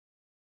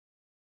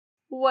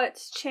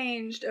 What's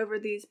changed over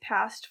these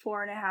past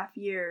 4.5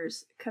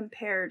 years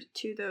compared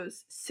to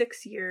those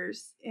 6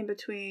 years in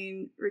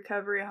between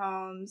recovery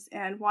homes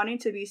and wanting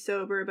to be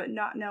sober but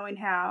not knowing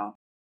how,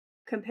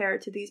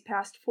 compared to these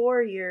past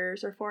 4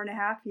 years or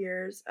 4.5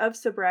 years of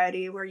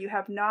sobriety where you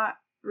have not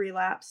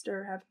relapsed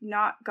or have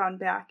not gone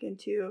back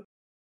into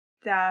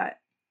that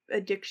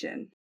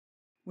addiction?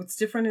 What's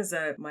different is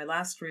that my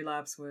last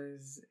relapse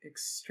was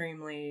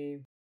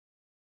extremely...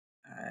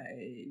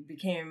 I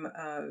became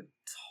a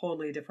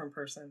totally different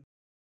person.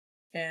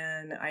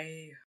 And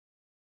I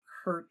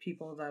hurt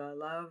people that I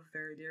love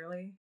very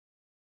dearly.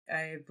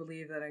 I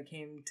believe that I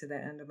came to the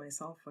end of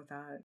myself with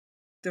that.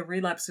 The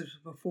relapses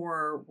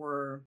before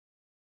were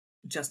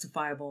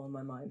justifiable in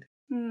my mind,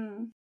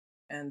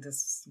 and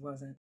this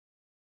wasn't.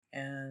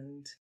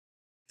 And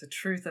the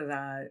truth of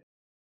that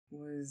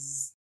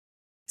was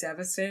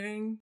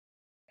devastating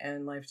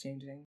and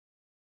life-changing.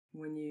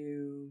 When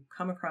you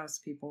come across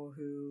people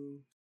who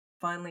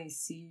finally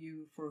see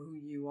you for who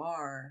you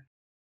are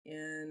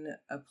in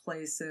a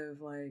place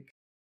of like,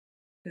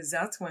 because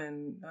that's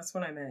when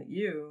I met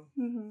you,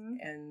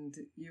 and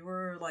you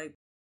were like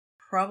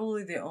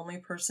probably the only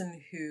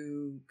person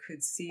who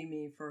could see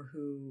me for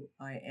who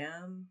I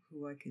am,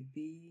 who I could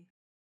be,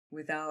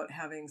 without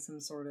having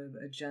some sort of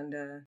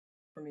agenda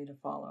for me to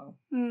follow,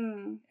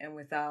 and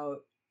without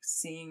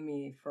seeing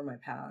me for my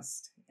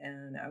past.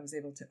 And I was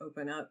able to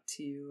open up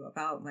to you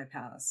about my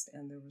past,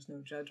 and there was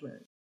no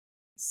judgment.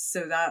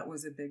 So that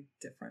was a big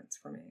difference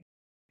for me,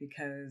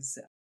 because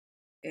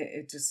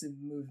it just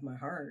moved my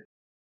heart.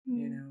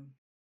 You know,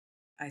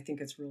 I think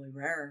it's really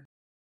rare.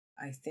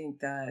 I think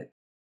that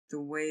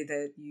the way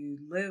that you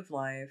live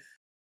life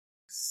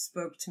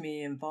spoke to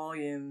me in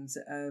volumes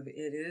of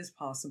it is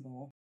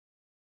possible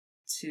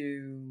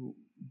to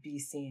be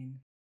seen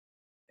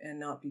and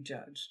not be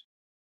judged.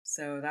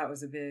 So that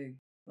was a big,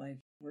 like,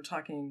 we're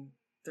talking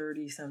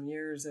 30 some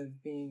years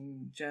of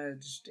being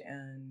judged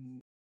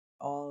and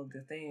all of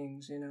the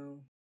things, you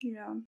know.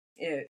 Yeah.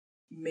 It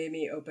made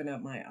me open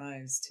up my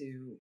eyes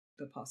to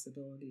the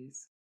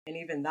possibilities. And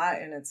even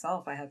that in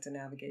itself, I had to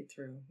navigate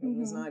through. It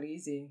was not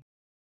easy,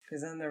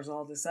 because then there's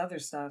all this other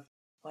stuff,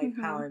 like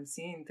how I'm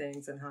seeing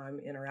things and how I'm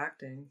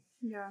interacting.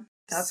 Yeah.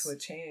 That's what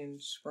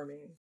changed for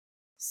me.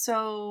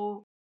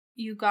 So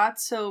you got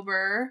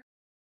sober.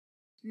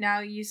 Now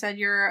you said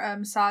you're a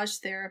massage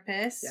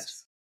therapist.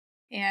 Yes.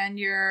 And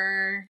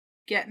you're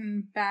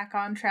getting back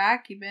on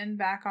track. You've been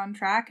back on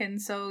track.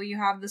 And so you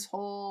have this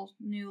whole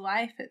new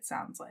life, it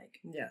sounds like.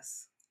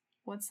 Yes.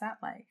 What's that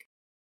like?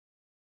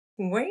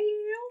 Well,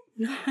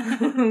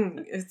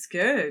 it's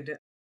good.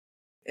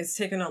 It's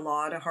taken a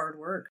lot of hard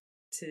work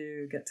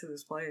to get to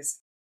this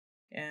place.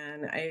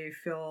 And I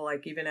feel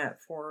like even at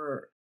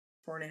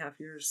 4.5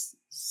 years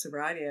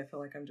sobriety, I feel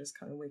like I'm just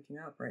kind of waking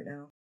up right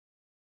now.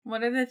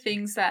 What are the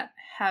things that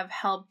have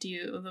helped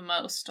you the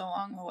most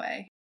along the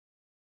way?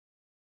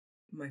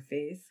 My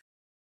faith,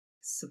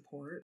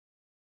 support.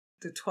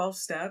 The 12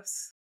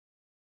 steps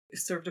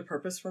served a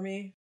purpose for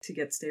me to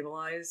get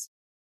stabilized,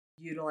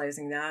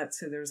 utilizing that.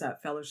 So there's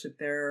that fellowship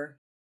there.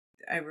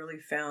 I really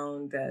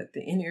found that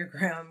the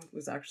Enneagram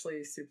was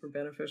actually super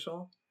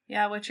beneficial.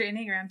 Yeah, what's your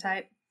Enneagram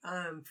type?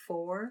 I'm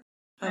 4.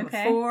 I'm a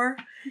 4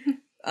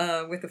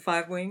 with a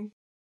 5 wing.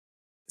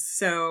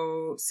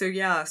 So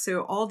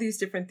all these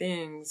different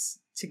things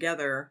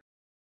together,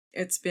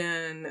 it's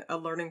been a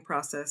learning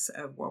process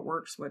of what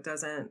works, what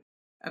doesn't.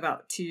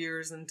 About 2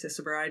 years into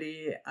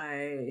sobriety,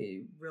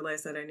 I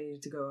realized that I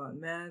needed to go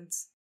on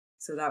meds.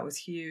 So that was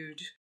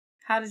huge.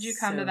 How did you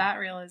come to that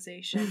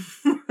realization?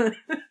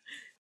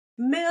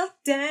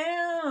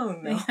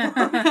 Meltdown!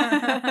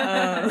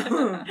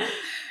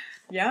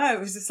 Yeah, it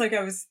was just like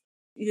I was,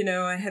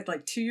 I had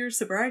like 2 years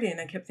sobriety,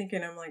 and I kept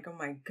thinking, I'm like, oh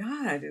my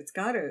God, it's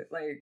gotta,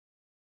 like,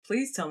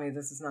 please tell me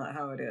this is not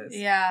how it is.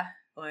 Yeah.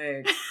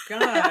 Like,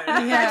 God.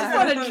 I just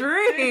want to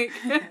drink.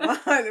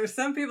 There's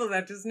some people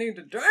that just need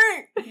to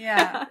drink.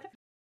 Yeah.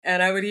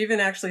 And I would even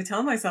actually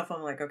tell myself,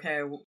 I'm like,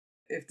 okay,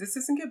 if this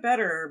doesn't get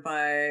better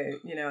by,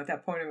 at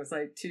that point it was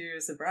like 2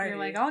 years sobriety. You're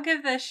like, I'll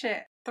give this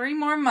shit 3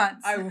 more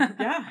months.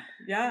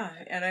 Yeah.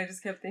 And I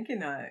just kept thinking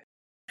that.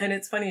 And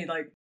it's funny,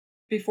 like,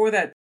 before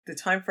that, the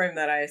time frame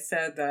that I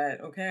said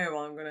that, okay,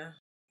 well, I'm gonna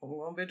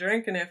be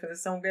drinking if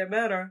this don't get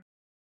better.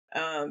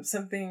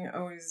 Something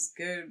always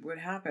good would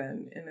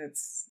happen. And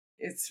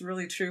it's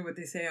really true what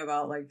they say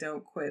about, like,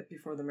 don't quit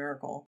before the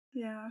miracle.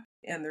 Yeah.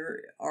 And there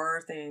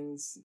are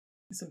things,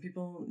 some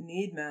people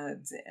need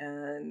meds,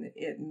 and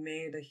it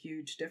made a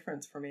huge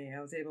difference for me. I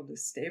was able to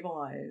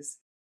stabilize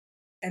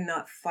and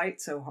not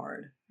fight so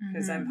hard,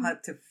 because I've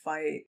had to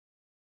fight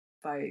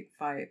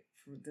for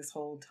this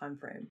whole time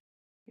frame.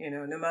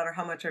 No matter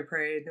how much I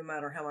prayed, no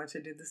matter how much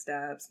I did the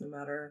steps, no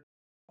matter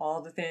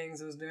all the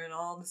things, I was doing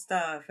all the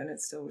stuff, and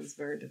it still was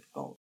very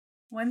difficult.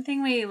 One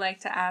thing we like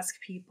to ask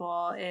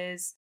people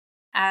is,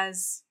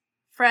 as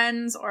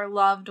friends or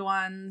loved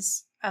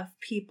ones of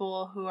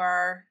people who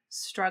are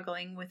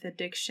struggling with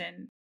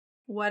addiction,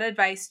 what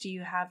advice do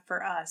you have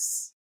for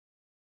us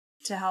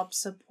to help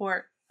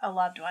support a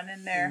loved one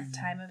in their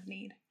time of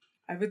need?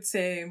 I would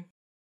say,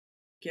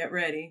 get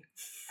ready.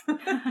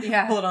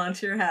 Yeah. Hold on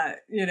to your hat,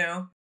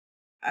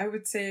 I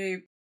would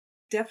say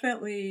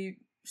definitely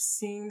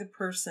seeing the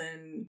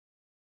person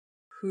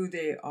who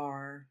they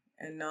are,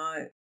 and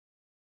not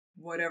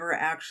whatever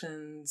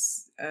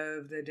actions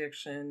of the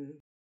addiction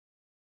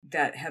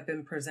that have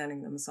been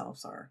presenting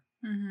themselves are.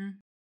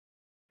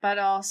 But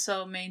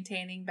also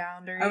maintaining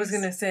boundaries. I was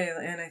going to say,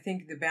 and I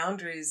think the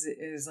boundaries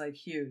is like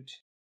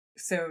huge.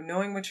 So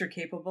knowing what you're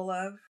capable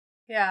of.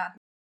 Yeah.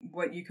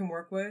 What you can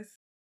work with.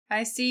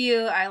 I see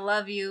you, I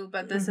love you,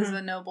 but this is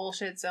a no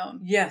bullshit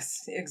zone.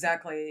 Yes,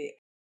 exactly.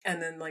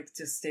 And then like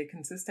just stay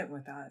consistent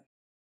with that.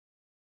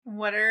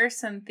 What are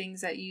some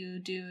things that you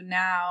do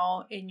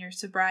now in your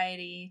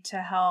sobriety to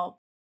help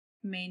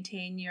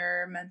maintain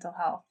your mental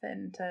health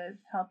and to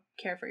help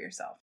care for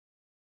yourself?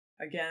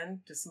 Again,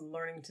 just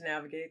learning to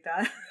navigate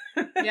that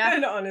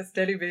Yeah. on a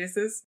steady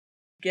basis.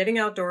 Getting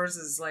outdoors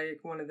is like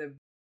one of the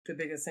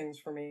biggest things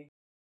for me.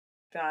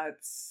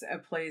 That's a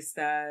place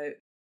that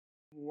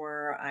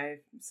where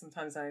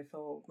sometimes I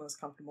feel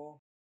most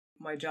comfortable.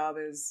 My job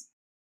is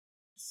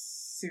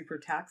super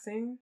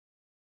taxing,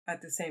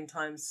 at the same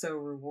time so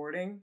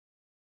rewarding.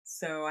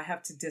 So I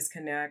have to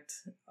disconnect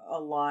a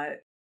lot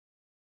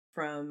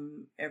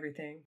from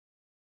everything,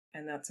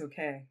 and that's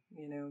okay.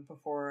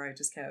 Before I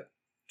just kept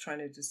trying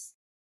to just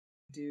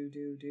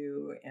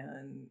do,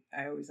 and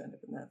I always end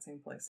up in that same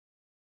place.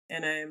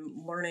 And I'm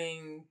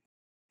learning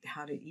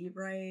how to eat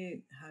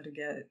right, how to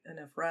get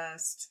enough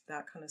rest,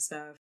 that kind of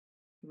stuff.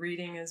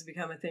 Reading has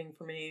become a thing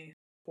for me.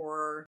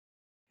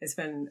 It's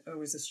been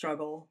always a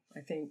struggle, I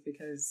think,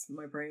 because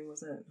my brain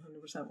wasn't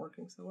 100%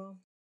 working so well.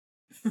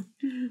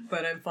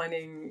 But I'm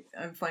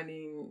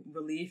finding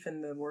relief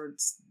in the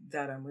words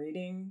that I'm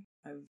reading.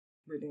 I'm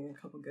reading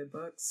a couple good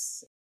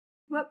books.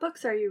 What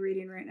books are you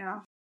reading right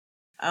now?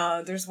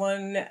 There's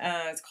one,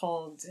 it's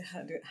called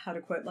How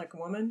to Quit Like a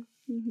Woman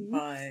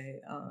by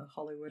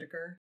Holly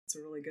Whitaker. It's a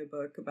really good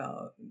book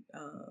about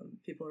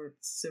people who are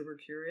sober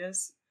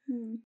curious.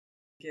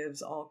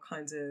 Gives all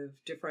kinds of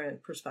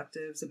different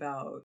perspectives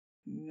about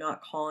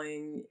not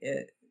calling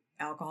it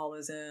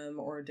alcoholism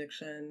or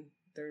addiction.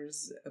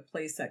 There's a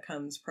place that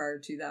comes prior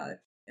to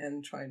that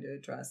and trying to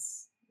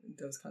address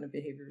those kind of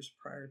behaviors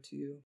prior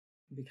to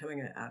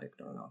becoming an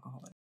addict or an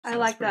alcoholic. I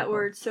like that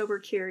word, sober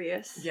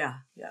curious. Yeah,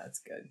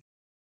 it's good.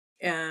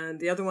 And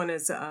the other one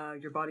is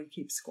Your Body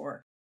Keeps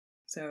Score.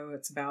 So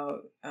it's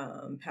about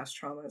past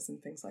traumas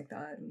and things like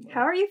that. And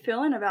how are you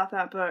feeling about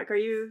that book? Are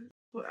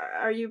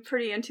you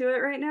pretty into it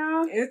right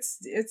now?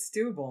 It's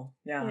doable.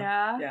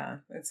 Yeah. Yeah.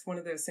 It's one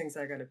of those things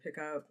I got to pick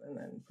up and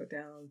then put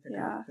down,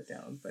 put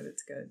down, but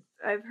it's good.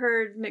 I've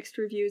heard mixed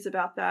reviews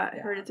about that.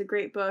 I've heard it's a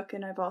great book,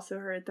 and I've also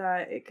heard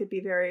that it could be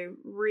very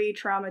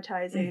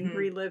re-traumatizing,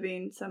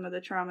 reliving some of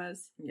the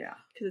traumas. Yeah.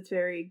 Because it's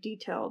very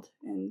detailed.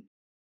 And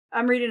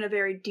I'm reading a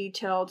very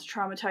detailed,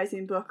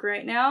 traumatizing book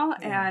right now,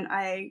 and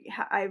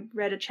I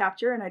read a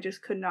chapter and I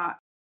just could not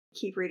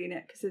keep reading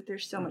it because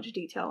there's so much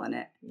detail in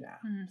it. Yeah.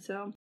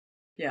 So.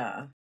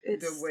 Yeah.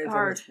 It's the way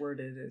hard. that it's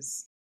worded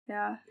is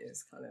kind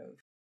of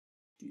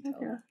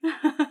detailed.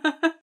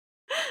 Okay.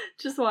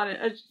 Just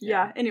wanted,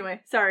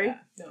 anyway, sorry. Yeah.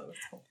 No, that's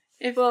cool.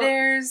 If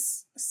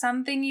there's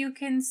something you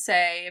can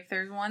say, if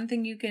there's one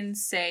thing you can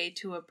say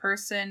to a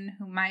person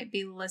who might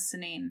be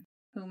listening,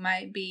 who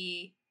might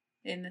be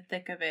in the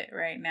thick of it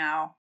right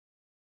now,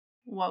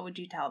 what would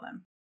you tell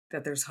them?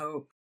 That there's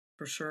hope,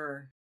 for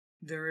sure.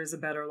 There is a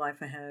better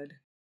life ahead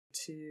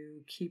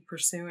to keep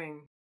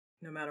pursuing.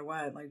 No matter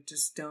what, like,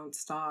 just don't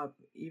stop.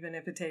 Even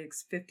if it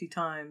takes 50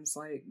 times,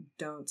 like,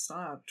 don't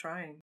stop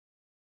trying.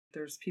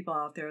 There's people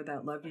out there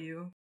that love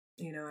you.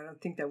 I don't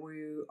think that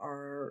we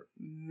are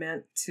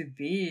meant to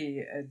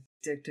be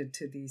addicted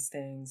to these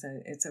things.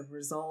 And it's a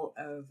result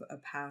of a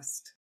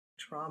past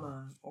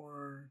trauma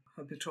or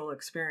habitual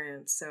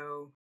experience.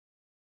 So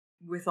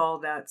with all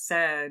that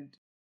said,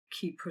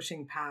 keep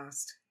pushing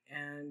past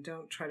and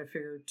don't try to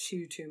figure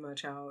too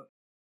much out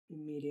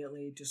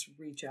immediately. Just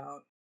reach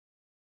out.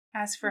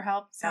 Ask for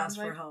help. Ask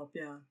for help,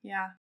 yeah.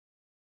 Yeah.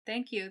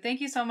 Thank you. Thank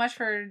you so much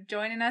for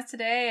joining us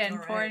today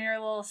and pouring your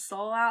little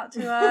soul out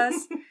to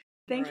us.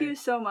 Thank you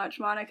so much,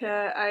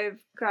 Monica.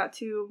 I've got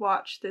to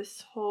watch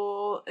this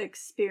whole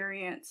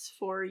experience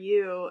for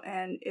you,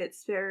 and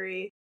it's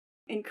very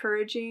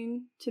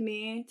encouraging to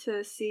me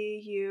to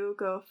see you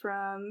go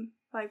from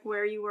like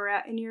where you were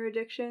at in your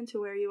addiction to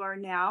where you are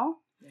now.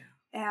 Yeah.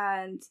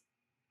 And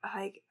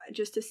like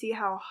just to see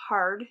how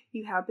hard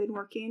you have been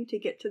working to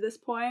get to this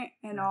point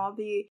and all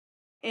the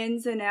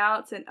ins and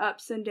outs and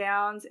ups and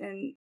downs,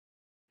 and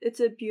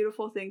it's a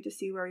beautiful thing to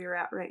see where you're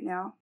at right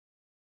now,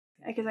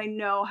 because I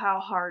know how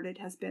hard it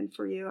has been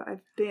for you.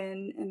 I've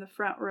been in the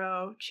front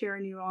row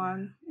cheering you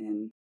on,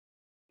 and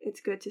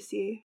it's good to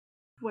see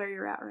where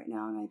you're at right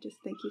now, and I just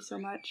thank you so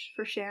much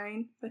for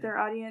sharing with our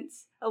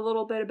audience a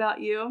little bit about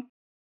you,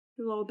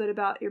 a little bit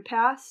about your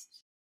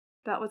past,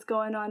 about what's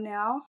going on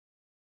now.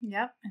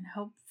 Yep, and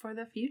hope for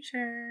the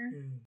future.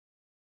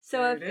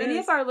 So if any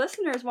of our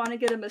listeners want to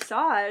get a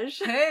massage,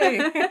 hey,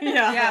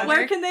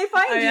 where can they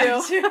find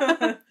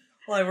you?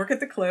 Well, I work at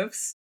the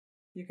Cliffs.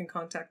 You can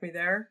contact me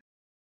there.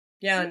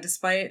 Yeah, and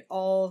despite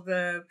all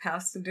the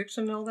past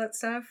addiction and all that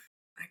stuff,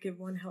 I give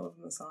one hell of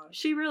a massage.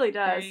 She really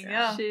does. There you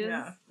go. She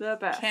is the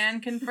best.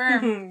 Can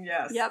confirm.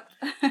 Yes. Yep.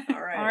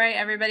 All right. All right,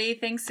 everybody.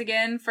 Thanks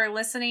again for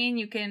listening.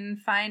 You can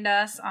find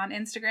us on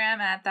Instagram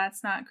at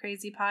That's Not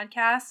Crazy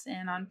Podcast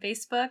and on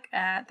Facebook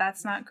at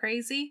That's Not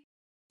Crazy.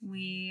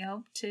 We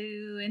hope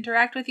to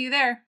interact with you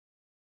there.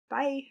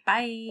 Bye.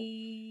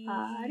 Bye.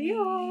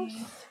 Adios.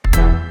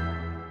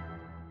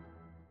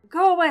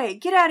 Go away.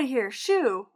 Get out of here. Shoo.